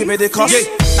 yo, give me the cost.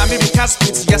 Now me be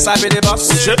Caspit, yes, I be the boss.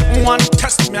 One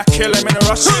test me, I kill him in a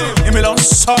rush. Give me long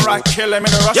sorrow, I kill him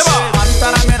in a rush.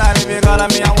 Antana me, I live, girl,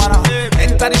 me, I wanna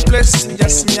enter the place,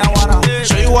 yes, me, I wanna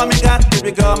show you what me got,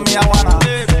 baby girl, me, I wanna.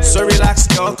 So relax,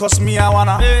 girl, cause me, I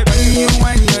wanna. When you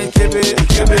KB,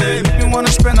 if you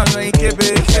wanna spend on your KB,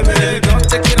 don't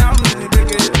take it out,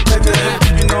 baby,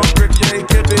 you know, break your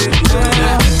KB.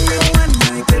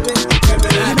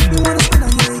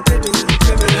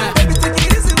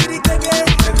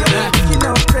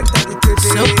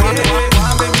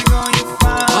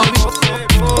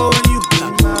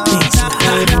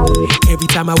 Every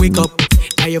time I wake up,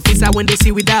 now your face I when they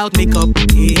see without makeup.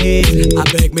 Yeah, I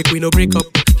beg make we no break up.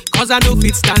 Cause I know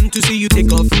it's time to see you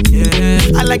take off. Yeah,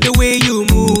 I like the way you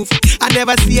move. I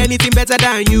never see anything better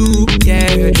than you.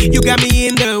 Yeah, you got me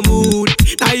in the mood.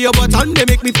 Now your button they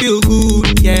make me feel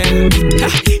good. Yeah,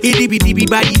 itty bitty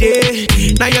body day.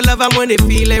 Now your love I wanna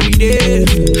feel every day.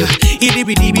 Itty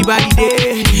bitty body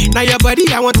day. Now your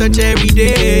body I want touch every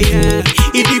day. Yeah,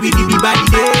 itty bitty body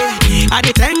day. I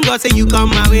dey thank God say you come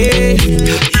my way.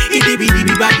 Itty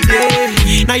bitty body day.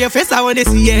 Now your face I wanna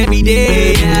see every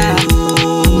day. Yeah.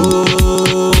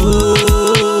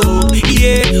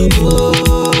 Yeah,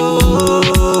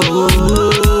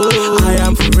 I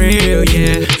am for real,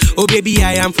 yeah. Oh baby,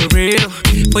 I am for real.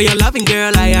 For your loving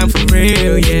girl, I am for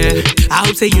real, yeah. I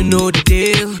hope say you know the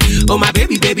deal. Oh my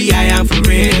baby, I am for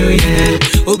real, yeah.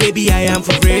 Oh baby, I am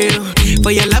for real.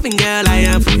 For your loving girl, I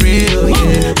am for real,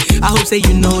 yeah. I hope say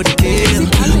you know the deal.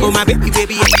 Oh my baby,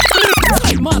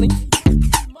 money.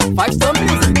 5-star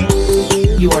music.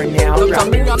 You are now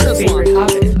rocking with your favorite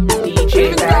hobbit,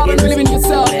 DJ Baggins. Believe in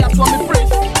yourself, that's what we preach.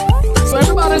 So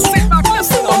everybody sit back,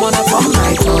 listen. I'm on a come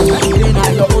my turn. Then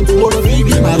I your own tomorrow, we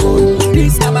be my own.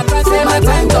 This time I try say my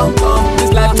time don't come.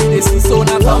 This life me this is so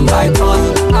not turn by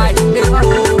turn. I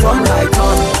turn by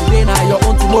turn. Then I your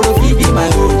own tomorrow, we be my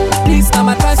own. This time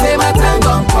I try say my time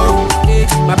don't come. Hey,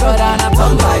 my brother not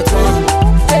turn by turn.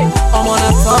 Hey, I'm on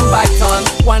a turn by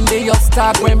turn. One day you'll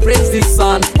start when breaks the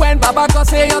sun. When Baba God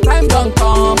say your time don't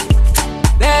come,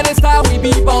 then it's time we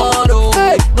be born, oh.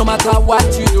 Hey, no matter what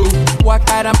you do, work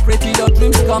hard and pray till your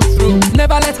dreams come true.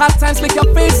 Never let hard times make your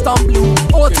face turn blue.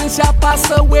 All things shall pass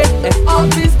away and all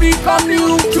things become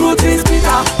new. Truth is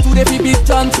bitter, today we be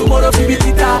John, tomorrow we be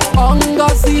Peter.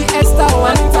 Ungozi, Esther,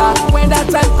 Juanita. When that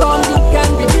time comes, you can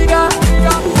be bigger.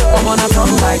 I'm on a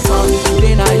turn by turn.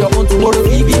 Today now your own, tomorrow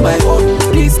we be my own.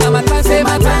 This time I can say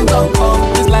my time don't come.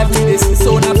 This life me this is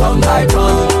so not turn by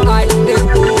turn. I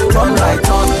turn by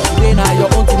turn. Today now your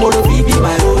own, tomorrow we be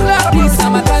my own. This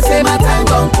time I can say my time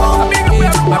don't come.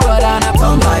 My brother not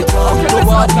turn by turn.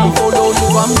 Nobody follow you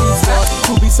from this God.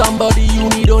 To be somebody you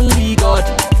need only God.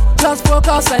 Just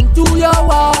focus and do your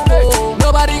work, oh.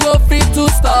 Nobody go fit to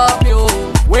stop you.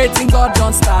 Waiting God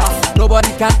don't stop. Nobody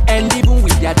can end even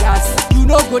with their gas. You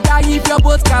no go die if your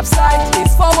boat capsize.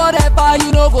 It's forward ever,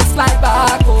 you no go slide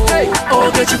back, oh. Hey,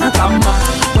 oh, get you come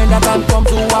when the time comes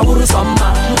to Wawuru summer.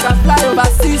 You can fly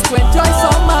overseas to enjoy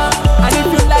summer. And if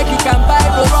you like, you can buy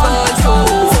both songs,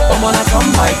 oh. Come on, I come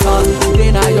by turn.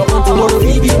 Today now your own, tomorrow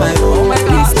we be my own.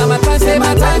 This time I can say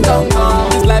my time don't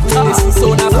come. This life this is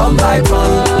so now come by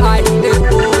turn. I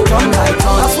come by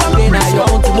turn. Today now your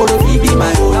own, tomorrow we be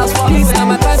my own. This time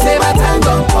I can say my time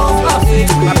don't come.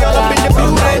 My brother up in the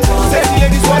blue light. Say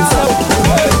ladies what's up.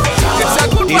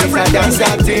 It's a dance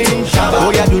thing.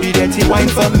 Oh yeah, do the dirty wine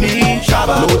for me.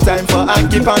 No time for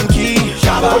hanky panky.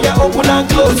 Oh yeah, open and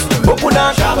close, open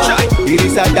and shut. It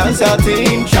is a dance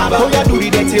thing. Oh yeah, do the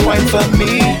dirty wine for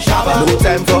me. No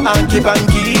time for hanky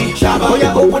panky. Oh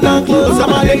yeah, open and close.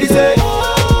 Some of ladies say,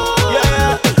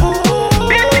 yeah.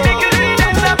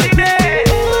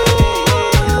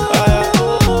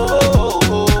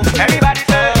 Everybody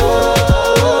say,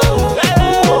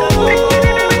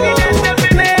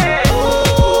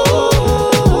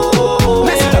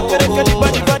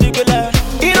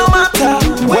 it no matter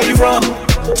where you from,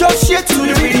 just shake to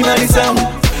the rhythm and the sound.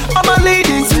 All my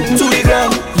ladies to the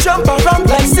ground, jump around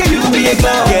like say you be a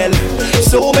clown. Girl,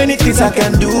 so many things I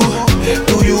can do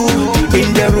to you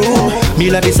in the room. Me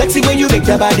love it sexy when you make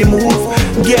your body move.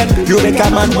 Girl, you make a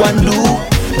man one do.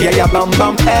 Yeah, your bam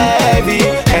bam heavy,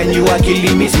 and you are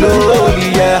killing me slowly,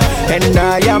 yeah. And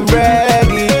I am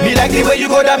ready. Me like the way you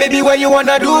go down, baby, when you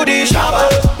wanna do this.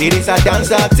 It is a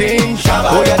dancer thing.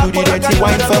 Oh yeah, do the dirty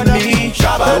wine for me.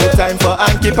 No time for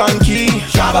hanky panky.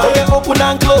 Oh yeah, open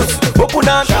and close, open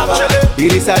and shut.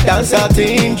 It is a dancer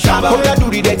thing. Oh yeah, do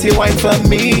the dirty wine for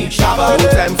me. No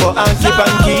time for hanky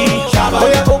panky. Oh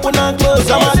yeah, open and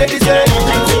close. I'm a lady say.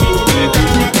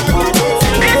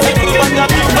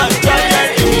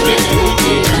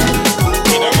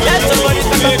 Let somebody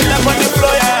step up on the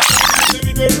floor, yeah.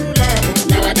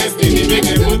 Now our destiny make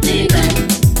them no think am.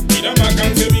 We don't back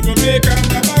and say we go make am.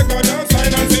 Baba God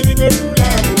outside and say we go rule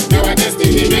am. Now our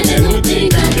destiny make them no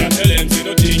think am. Yeah, tell them say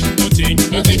no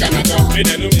think am at all. Make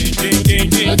them no think.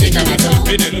 No think am at all.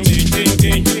 Make them no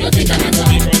think. No think am at all.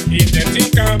 Because if them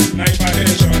think am, nine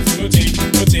violations.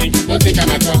 No think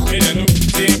am at all. Make them no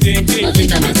think. No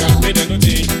think am at all. Make them no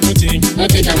think. No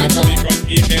think am at all. Because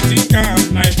if them think am,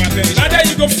 nine violations. Now there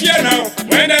you go fear now.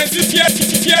 When they see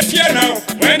fear now.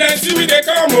 When they see we they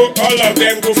come, all of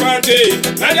them go fancy.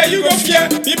 Now there you go fear.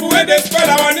 People where they spell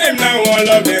our name now, all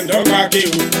of them don't back you.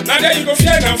 Now there you go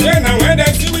fear now. When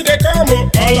they see we they come,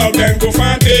 all of them go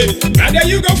fancy. Now there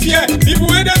you go fear. People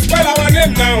where they spell our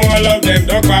name now, all of them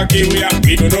don't back you.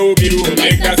 We don't know people who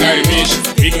make us Irish.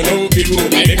 We don't know people who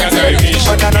make us Irish.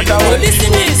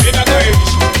 Listen this.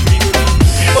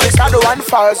 Boys are the one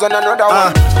falls on another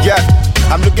one. Yeah.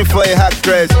 I'm looking for a hot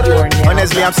dress.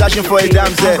 Honestly, I'm searching for a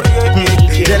damsel.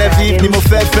 Genevieve, Nimo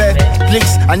Fefe.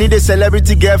 Please, I need a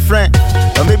celebrity girlfriend.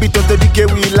 Or maybe Toto DK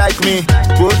will like me.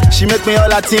 But she make me all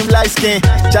her team light skin.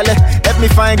 Chale, help me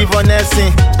find Yvonne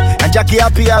Nelson. And Jackie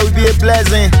happy, I will be a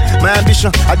blessing. My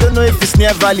ambition, I don't know if it's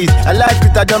near valid. I like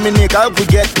Peter Dominic, I hope we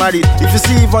get married. If you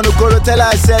see Yvonne Okoro, tell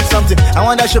her I said something. I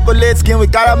want that chocolate skin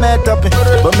with caramel topping.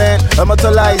 But man,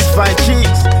 Omotola is fine cheese.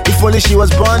 If only she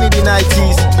was born in the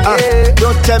 90s.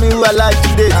 Don't tell me who I like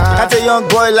today. Can't a young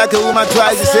boy like a woman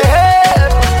twice to say, hey,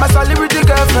 my celebrity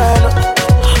girlfriend.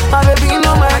 My baby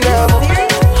no mind them.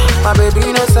 My baby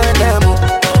no send them.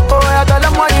 Oh, I tell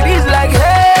them what it is like.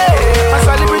 Hey, my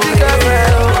celebrity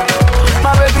girlfriend.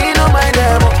 My baby no mind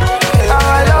them.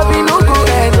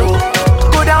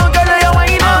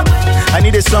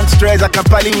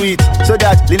 so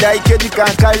that Linda Ikeji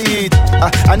can carry it.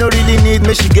 I don't really need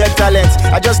me, she get talent.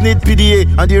 I just need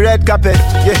PDA on the red carpet.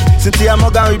 Yeah, Cynthia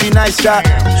Morgan will be nice, star.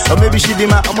 Or maybe she be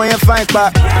my fine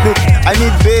part. Look, I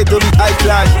need babe to be high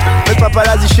class. Make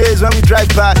paparazzi shades when we drive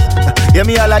past. Yeah,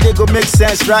 me all day go make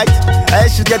sense, right? I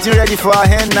heard she's getting ready for her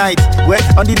hen night. Well,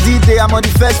 on the D-Day, I'm on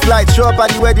the first flight. Show up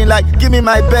at the wedding like, give me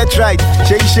my bet right.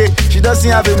 She doesn't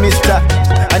have a mister.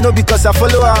 I know because I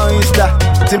follow her on Insta.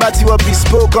 Timothy will be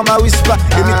spoke on my whisper.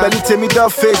 Give me belly, tell me the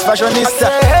face, fashionista.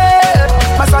 Hey,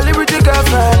 my celebrity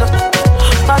girlfriend.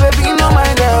 My baby no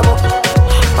mind them.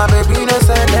 My baby no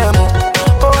send them.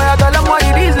 Oh, I tell them what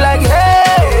it is like.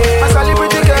 Hey, my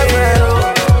celebrity girlfriend.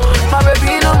 My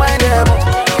baby no mind them.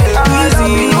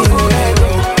 Easy.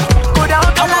 Go down,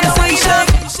 I wanna say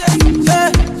shake.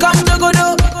 Hey, come to go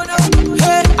do.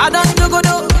 Hey, I don't to go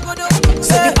do.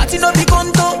 Say the party no be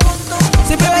conto.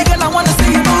 Say baby girl, I wanna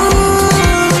see you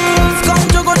move. Come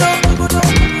to go do.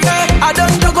 Hey, I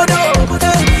don't to go do.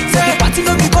 Hey, say the party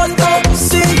no be conto.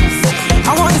 See,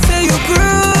 I wanna see you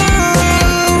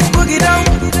groove. Boogie down.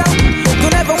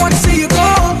 Don't ever wanna see you go.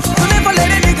 Don't ever let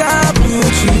a nigga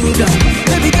put you down.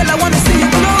 Baby girl, I wanna see you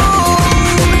glow.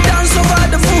 Dance over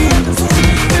the moon.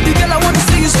 Baby girl, I wanna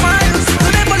see you smile.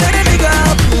 Don't ever let a nigga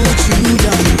put you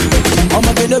down.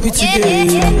 I'ma get up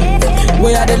today.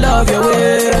 Way I love your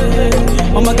way.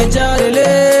 I'ma get you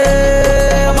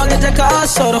I'ma get your car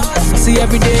sorrow. See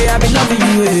every day I be loving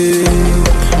you.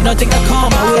 Nothing can come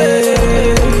my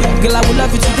way. Girl, I will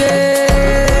love you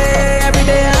today. Every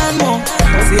day and more.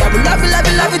 See I will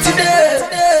love you today.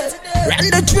 Run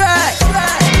the track.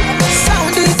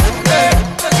 Sound it.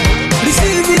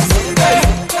 Receive it.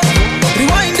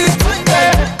 Rewind it.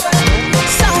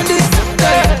 Sound it.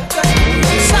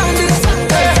 Sound it.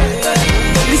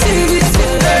 Receive it.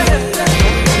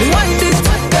 Rewind it.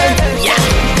 Yeah.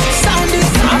 Sound it.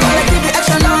 I wanna give you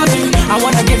extra loving. I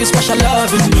wanna give you special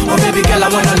loving. Oh baby girl, I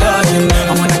wanna love you.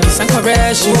 I wanna kiss and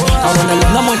caress you. I wanna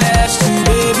love no molest you,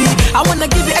 baby. I wanna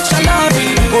give you extra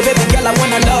loving. Oh baby girl, I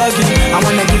wanna love you. I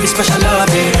wanna give you special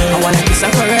loving. I wanna kiss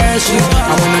and caress you.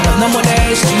 I wanna love no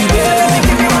molest you, baby.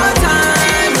 Give me one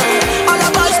time. All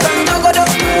of us done no go do.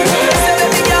 Say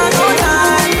baby girl, no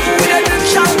time. We don't drink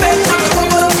champagne, no go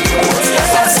go do. What you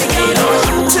passing it on?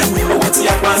 What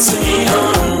you passing it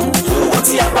on? What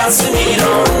you passing it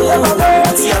on?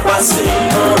 What you passing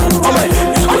it on? Oh my God,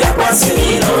 what you passing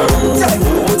it on?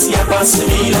 What you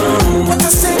passing it on?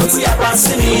 What you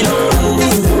passing it on?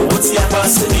 What you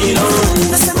passing it on?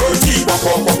 Roti, pop,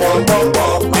 pop, pop, pop,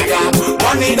 pop. My God,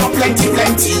 money don't plenty.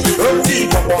 Roti,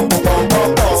 pop, pop, pop, pop,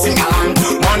 pop. Sing along,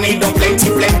 money don't plenty.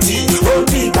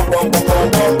 Roti, pop, pop, pop,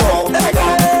 pop, pop. My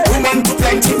God, women do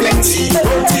plenty.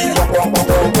 Roti, pop, pop,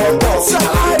 pop, pop, pop. Sing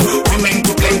along, women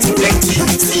do plenty.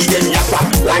 See them yappa,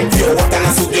 like pure water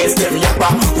and so guess them yappa.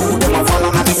 Who them a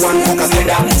follow at the one who can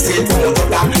slender. Straight from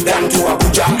Motoka, down to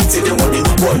Abuja. Say they want the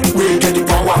good boy, we get the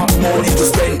power. Money to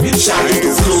spend, shine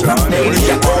to flow. Money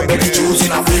a all better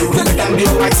choosing a few. Better than the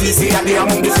almighty, say that they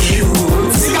among the few.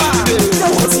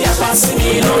 What you passing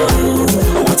it on?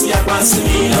 What you passing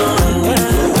it on?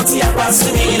 What you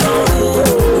passing it on?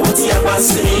 What you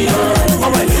passing it on? Oh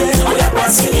my God, what you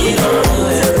passing it on?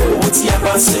 What you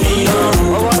passing it on?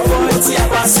 What you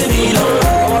passing it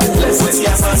on? What you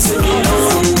passing it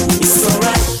on? It's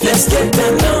alright, let's get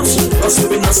them down. Cause we've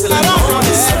been hustling on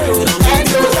this road.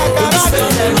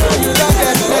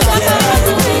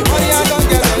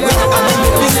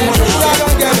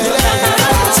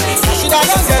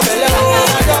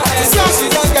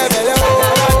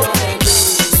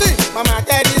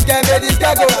 This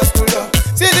girl go to school.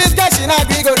 See this girl, she not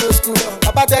go to school.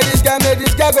 Papa tell this girl, make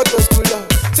this girl go to school.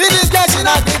 See this girl, she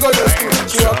not go to school.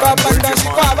 She walk up and down, she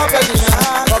call her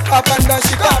Ferdinand. Walk up and down,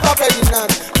 she call her Ferdinand.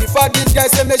 Before this girl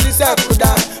say me, she say put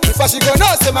down. Before she go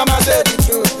no, say mama say the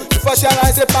truth. Before she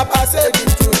arise, say papa say the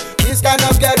truth. This kind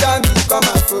of girl don't become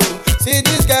a fool. See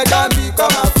this girl don't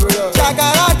become a fool.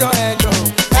 Shakara don't endo,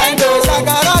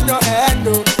 shakara don't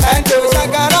endo,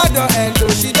 shakara don't endo.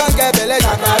 She don't get belly,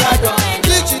 shakara don't.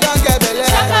 She don't get belly.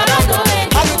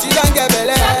 Alu she don't get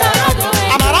belly.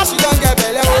 Amara she don't get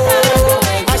belly.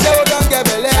 Ashewo don't get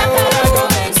belly.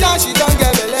 Sia she don't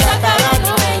get belly.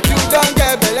 You don't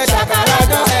get belly. Shakara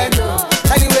don't endo.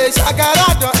 Anyway, shakara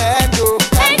don't endo.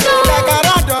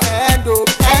 Shakara don't endo.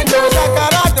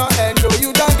 Shakara don't endo.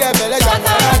 You don't get belly.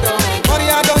 Shakara don't.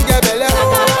 Money I don't get belly.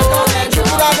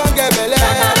 Shukura don't get belly.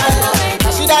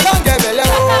 Shida don't get belly.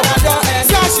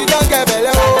 Sia she don't get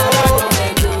belly.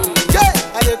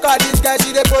 I dey call this girl,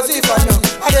 she dey pose for me.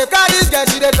 I dey call this girl,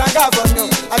 she dey drink for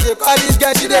me. I dey call this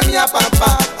girl, she dey me a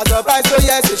pampa. I surprise so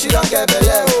yes, she don't get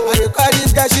belly. I dey call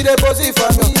this girl, she dey pose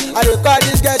for me. I dey call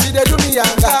this girl, she dey do me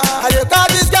younger. I dey call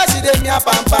this girl, she dey me a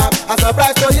pam pam. I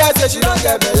surprised to hear say she don't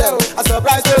get belle. I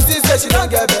surprised to see say she don't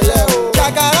get belle.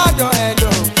 Shakara don endo,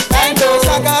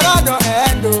 shakara don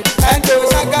endo,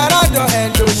 shakara don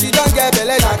endo. She don't get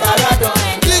belle, shakara don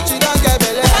endo. She don't get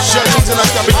belle. Shut into the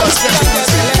capital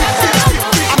city.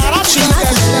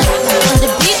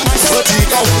 So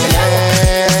take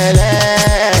out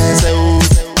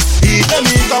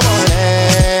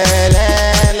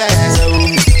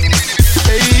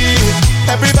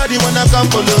everybody wanna come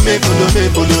follow me, follow me,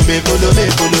 follow me, follow me,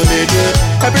 follow me,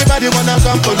 yeah. Everybody wanna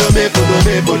come follow me, follow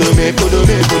me, follow me, follow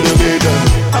me, follow me,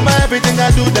 yeah. I'm everything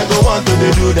I do, they go want to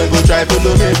do, they go try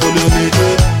follow me,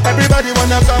 yeah. Everybody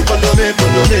wanna come follow me,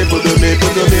 follow me, follow me,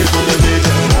 follow me, follow me,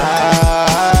 yeah.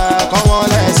 Ah, come on,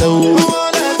 let's go.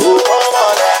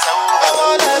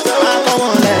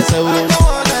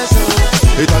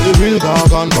 It all the real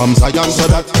gargan from science so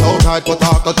that no tight but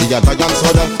talk to the giant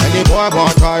so that any boy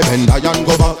want try bend giant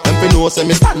go back. Them fi know say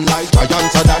me stand like giant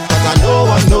so that cause I no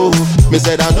one know. Me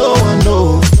said I no one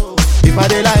know. If I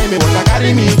dey lie me what I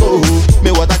carry me go.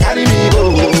 Me what I carry me go.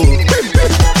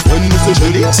 When me say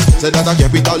Shelix, say that a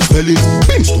capital spelling.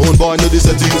 Brimstone born to the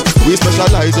settings. We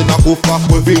specialize in a poof back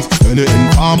with things. Any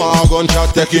informer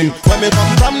gunshot taking. When me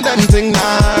come from them thing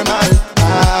normal.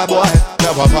 Ah boy,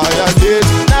 never violate.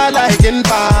 Not like in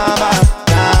farmer.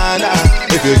 Nah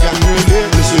nah. If you can relate,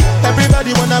 listen.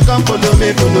 Everybody wanna come follow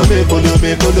me, follow me, follow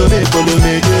me, follow me, follow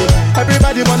me, yeah.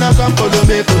 Everybody wanna come follow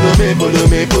me, follow me, follow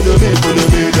me, follow me, follow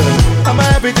me, yeah. I'm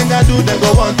everything I do, they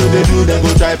go want to do, they go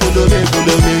try follow me,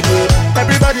 yeah.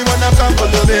 Everybody wanna come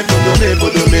follow me, follow me,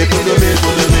 follow me, follow me,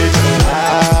 follow me, yeah.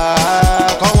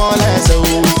 Ah, come on, let's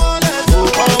go.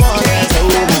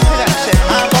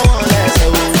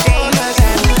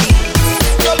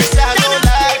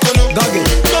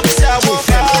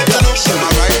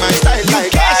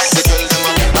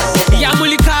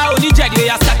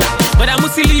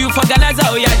 For Ganaza,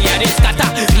 oh yeah, yeah, it's kata,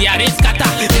 yeah, it's kata,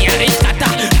 yeah, it's kata,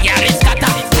 yeah, it's kata.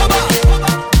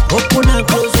 Open and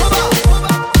close,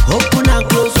 open and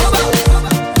close,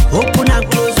 open and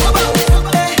close,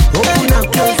 open and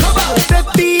close.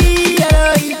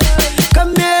 Baby,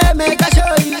 come here, make I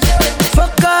show you.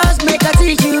 Focus, make I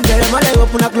teach you. Better man,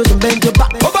 open and close and bend your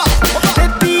back.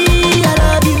 Baby, I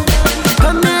love you.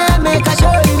 Come here, make I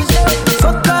show you.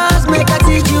 Focus, make I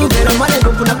teach you. Better man,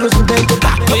 open and close and bend your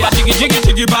back. Oh yeah, jiggy jiggy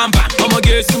jiggy bam bam. I'ma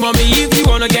get some mommy if you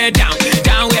wanna get down.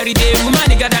 Down every day, we my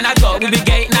nigga than I go. We be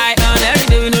gate night and every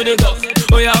day we know the go.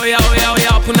 Oh yeah, oh yeah, oh yeah, oh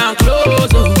yeah, open and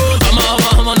close. Oh,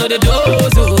 I'ma know the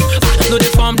doors. Oh, I know the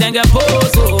form then get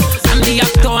pose. Oh, I'm the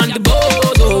actor and the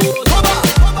boss. Oh,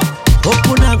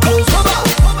 open and close,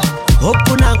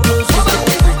 open and close,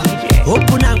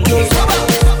 open and close,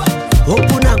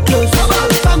 open and close.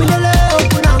 Family,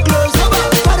 open and close.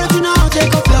 Why don't you now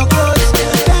take off your clothes?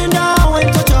 Bend down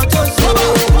and touch your toes.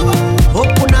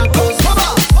 Open and close,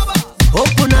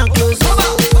 open and close,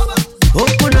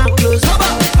 open and close,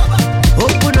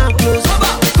 open and close,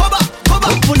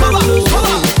 open and close.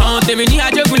 tèmi ní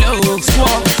ajégúnlẹ̀ o swọ́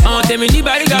tèmi ní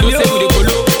bàrígà mi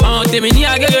o tèmi ní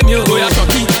agẹ́gẹ́ mi o oya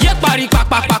sọ̀kì yé parí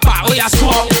pàpàpàpà oya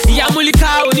swọ́ ìyá múlíkà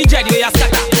oníjẹ̀dí oya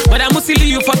skata bọ̀dà musili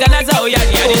you for Ganaza oya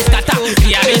yàrá skata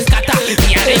yàrá skata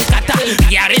yàrá skata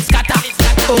yàrá skata.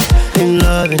 In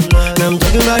loving, now I'm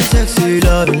talking about sexy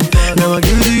loving. Now I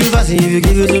give it to you fast, if you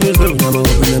give it to me slow. Now I'm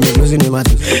open, I'm closing in my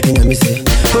teeth, and let me say,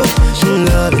 oh, in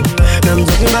loving. Now I'm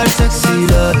talking about sexy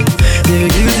loving. If you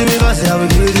give it to me fast, I will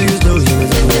give it to you slow. You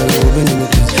know me, I'm open in my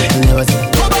teeth, and never say,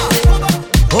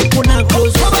 open and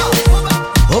close,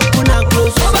 open and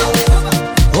close,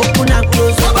 open and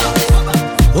close,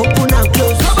 open and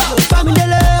close. Family,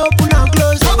 open and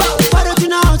close. Why don't you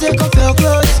now take off your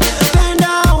clothes? Bend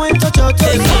down and touch your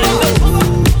toes.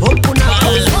 Open and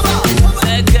close,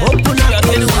 open and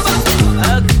close.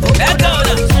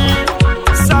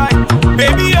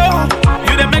 Baby yo,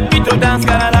 you dey make me to dance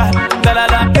galala,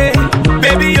 galala, hey.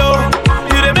 Baby yo,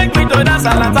 you dey make me to dance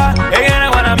alata. Hey, you know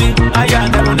what I mean? Aya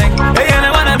nebunek. Hey, you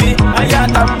know what I mean? Aya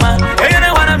tamma. Hey, you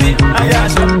know what I mean? Aya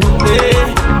sho. Hey,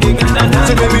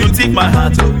 so baby, you take my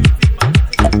heart, oh.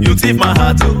 You take my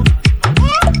heart, oh.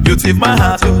 You take my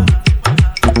heart, oh.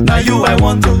 Now you I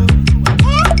want to.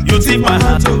 You take my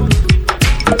heart, oh.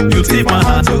 You take my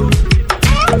heart, oh.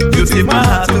 You take my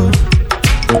heart, oh.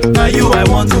 Now you I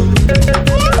want to.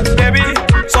 Baby,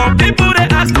 some people they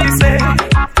ask me say,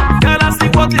 girl I see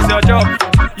what is your job?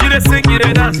 You they sing, you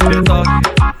they dance, you they talk.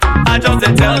 I just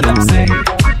they tell them say,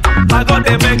 my God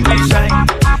they make me shine.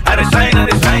 I they shine, I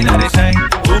they shine, I they shine.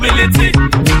 Humility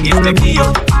is the key,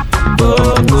 oh.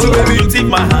 So baby you take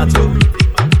my heart, oh.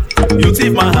 You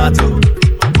take my heart, oh.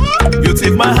 You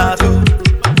take my heart, oh.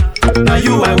 Now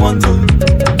you I want to.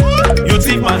 You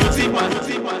take my, you take my, you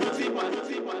take my, you take my.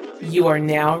 You are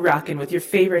now rocking with your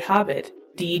favorite hobbit,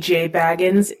 DJ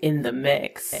Baggins in the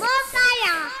mix.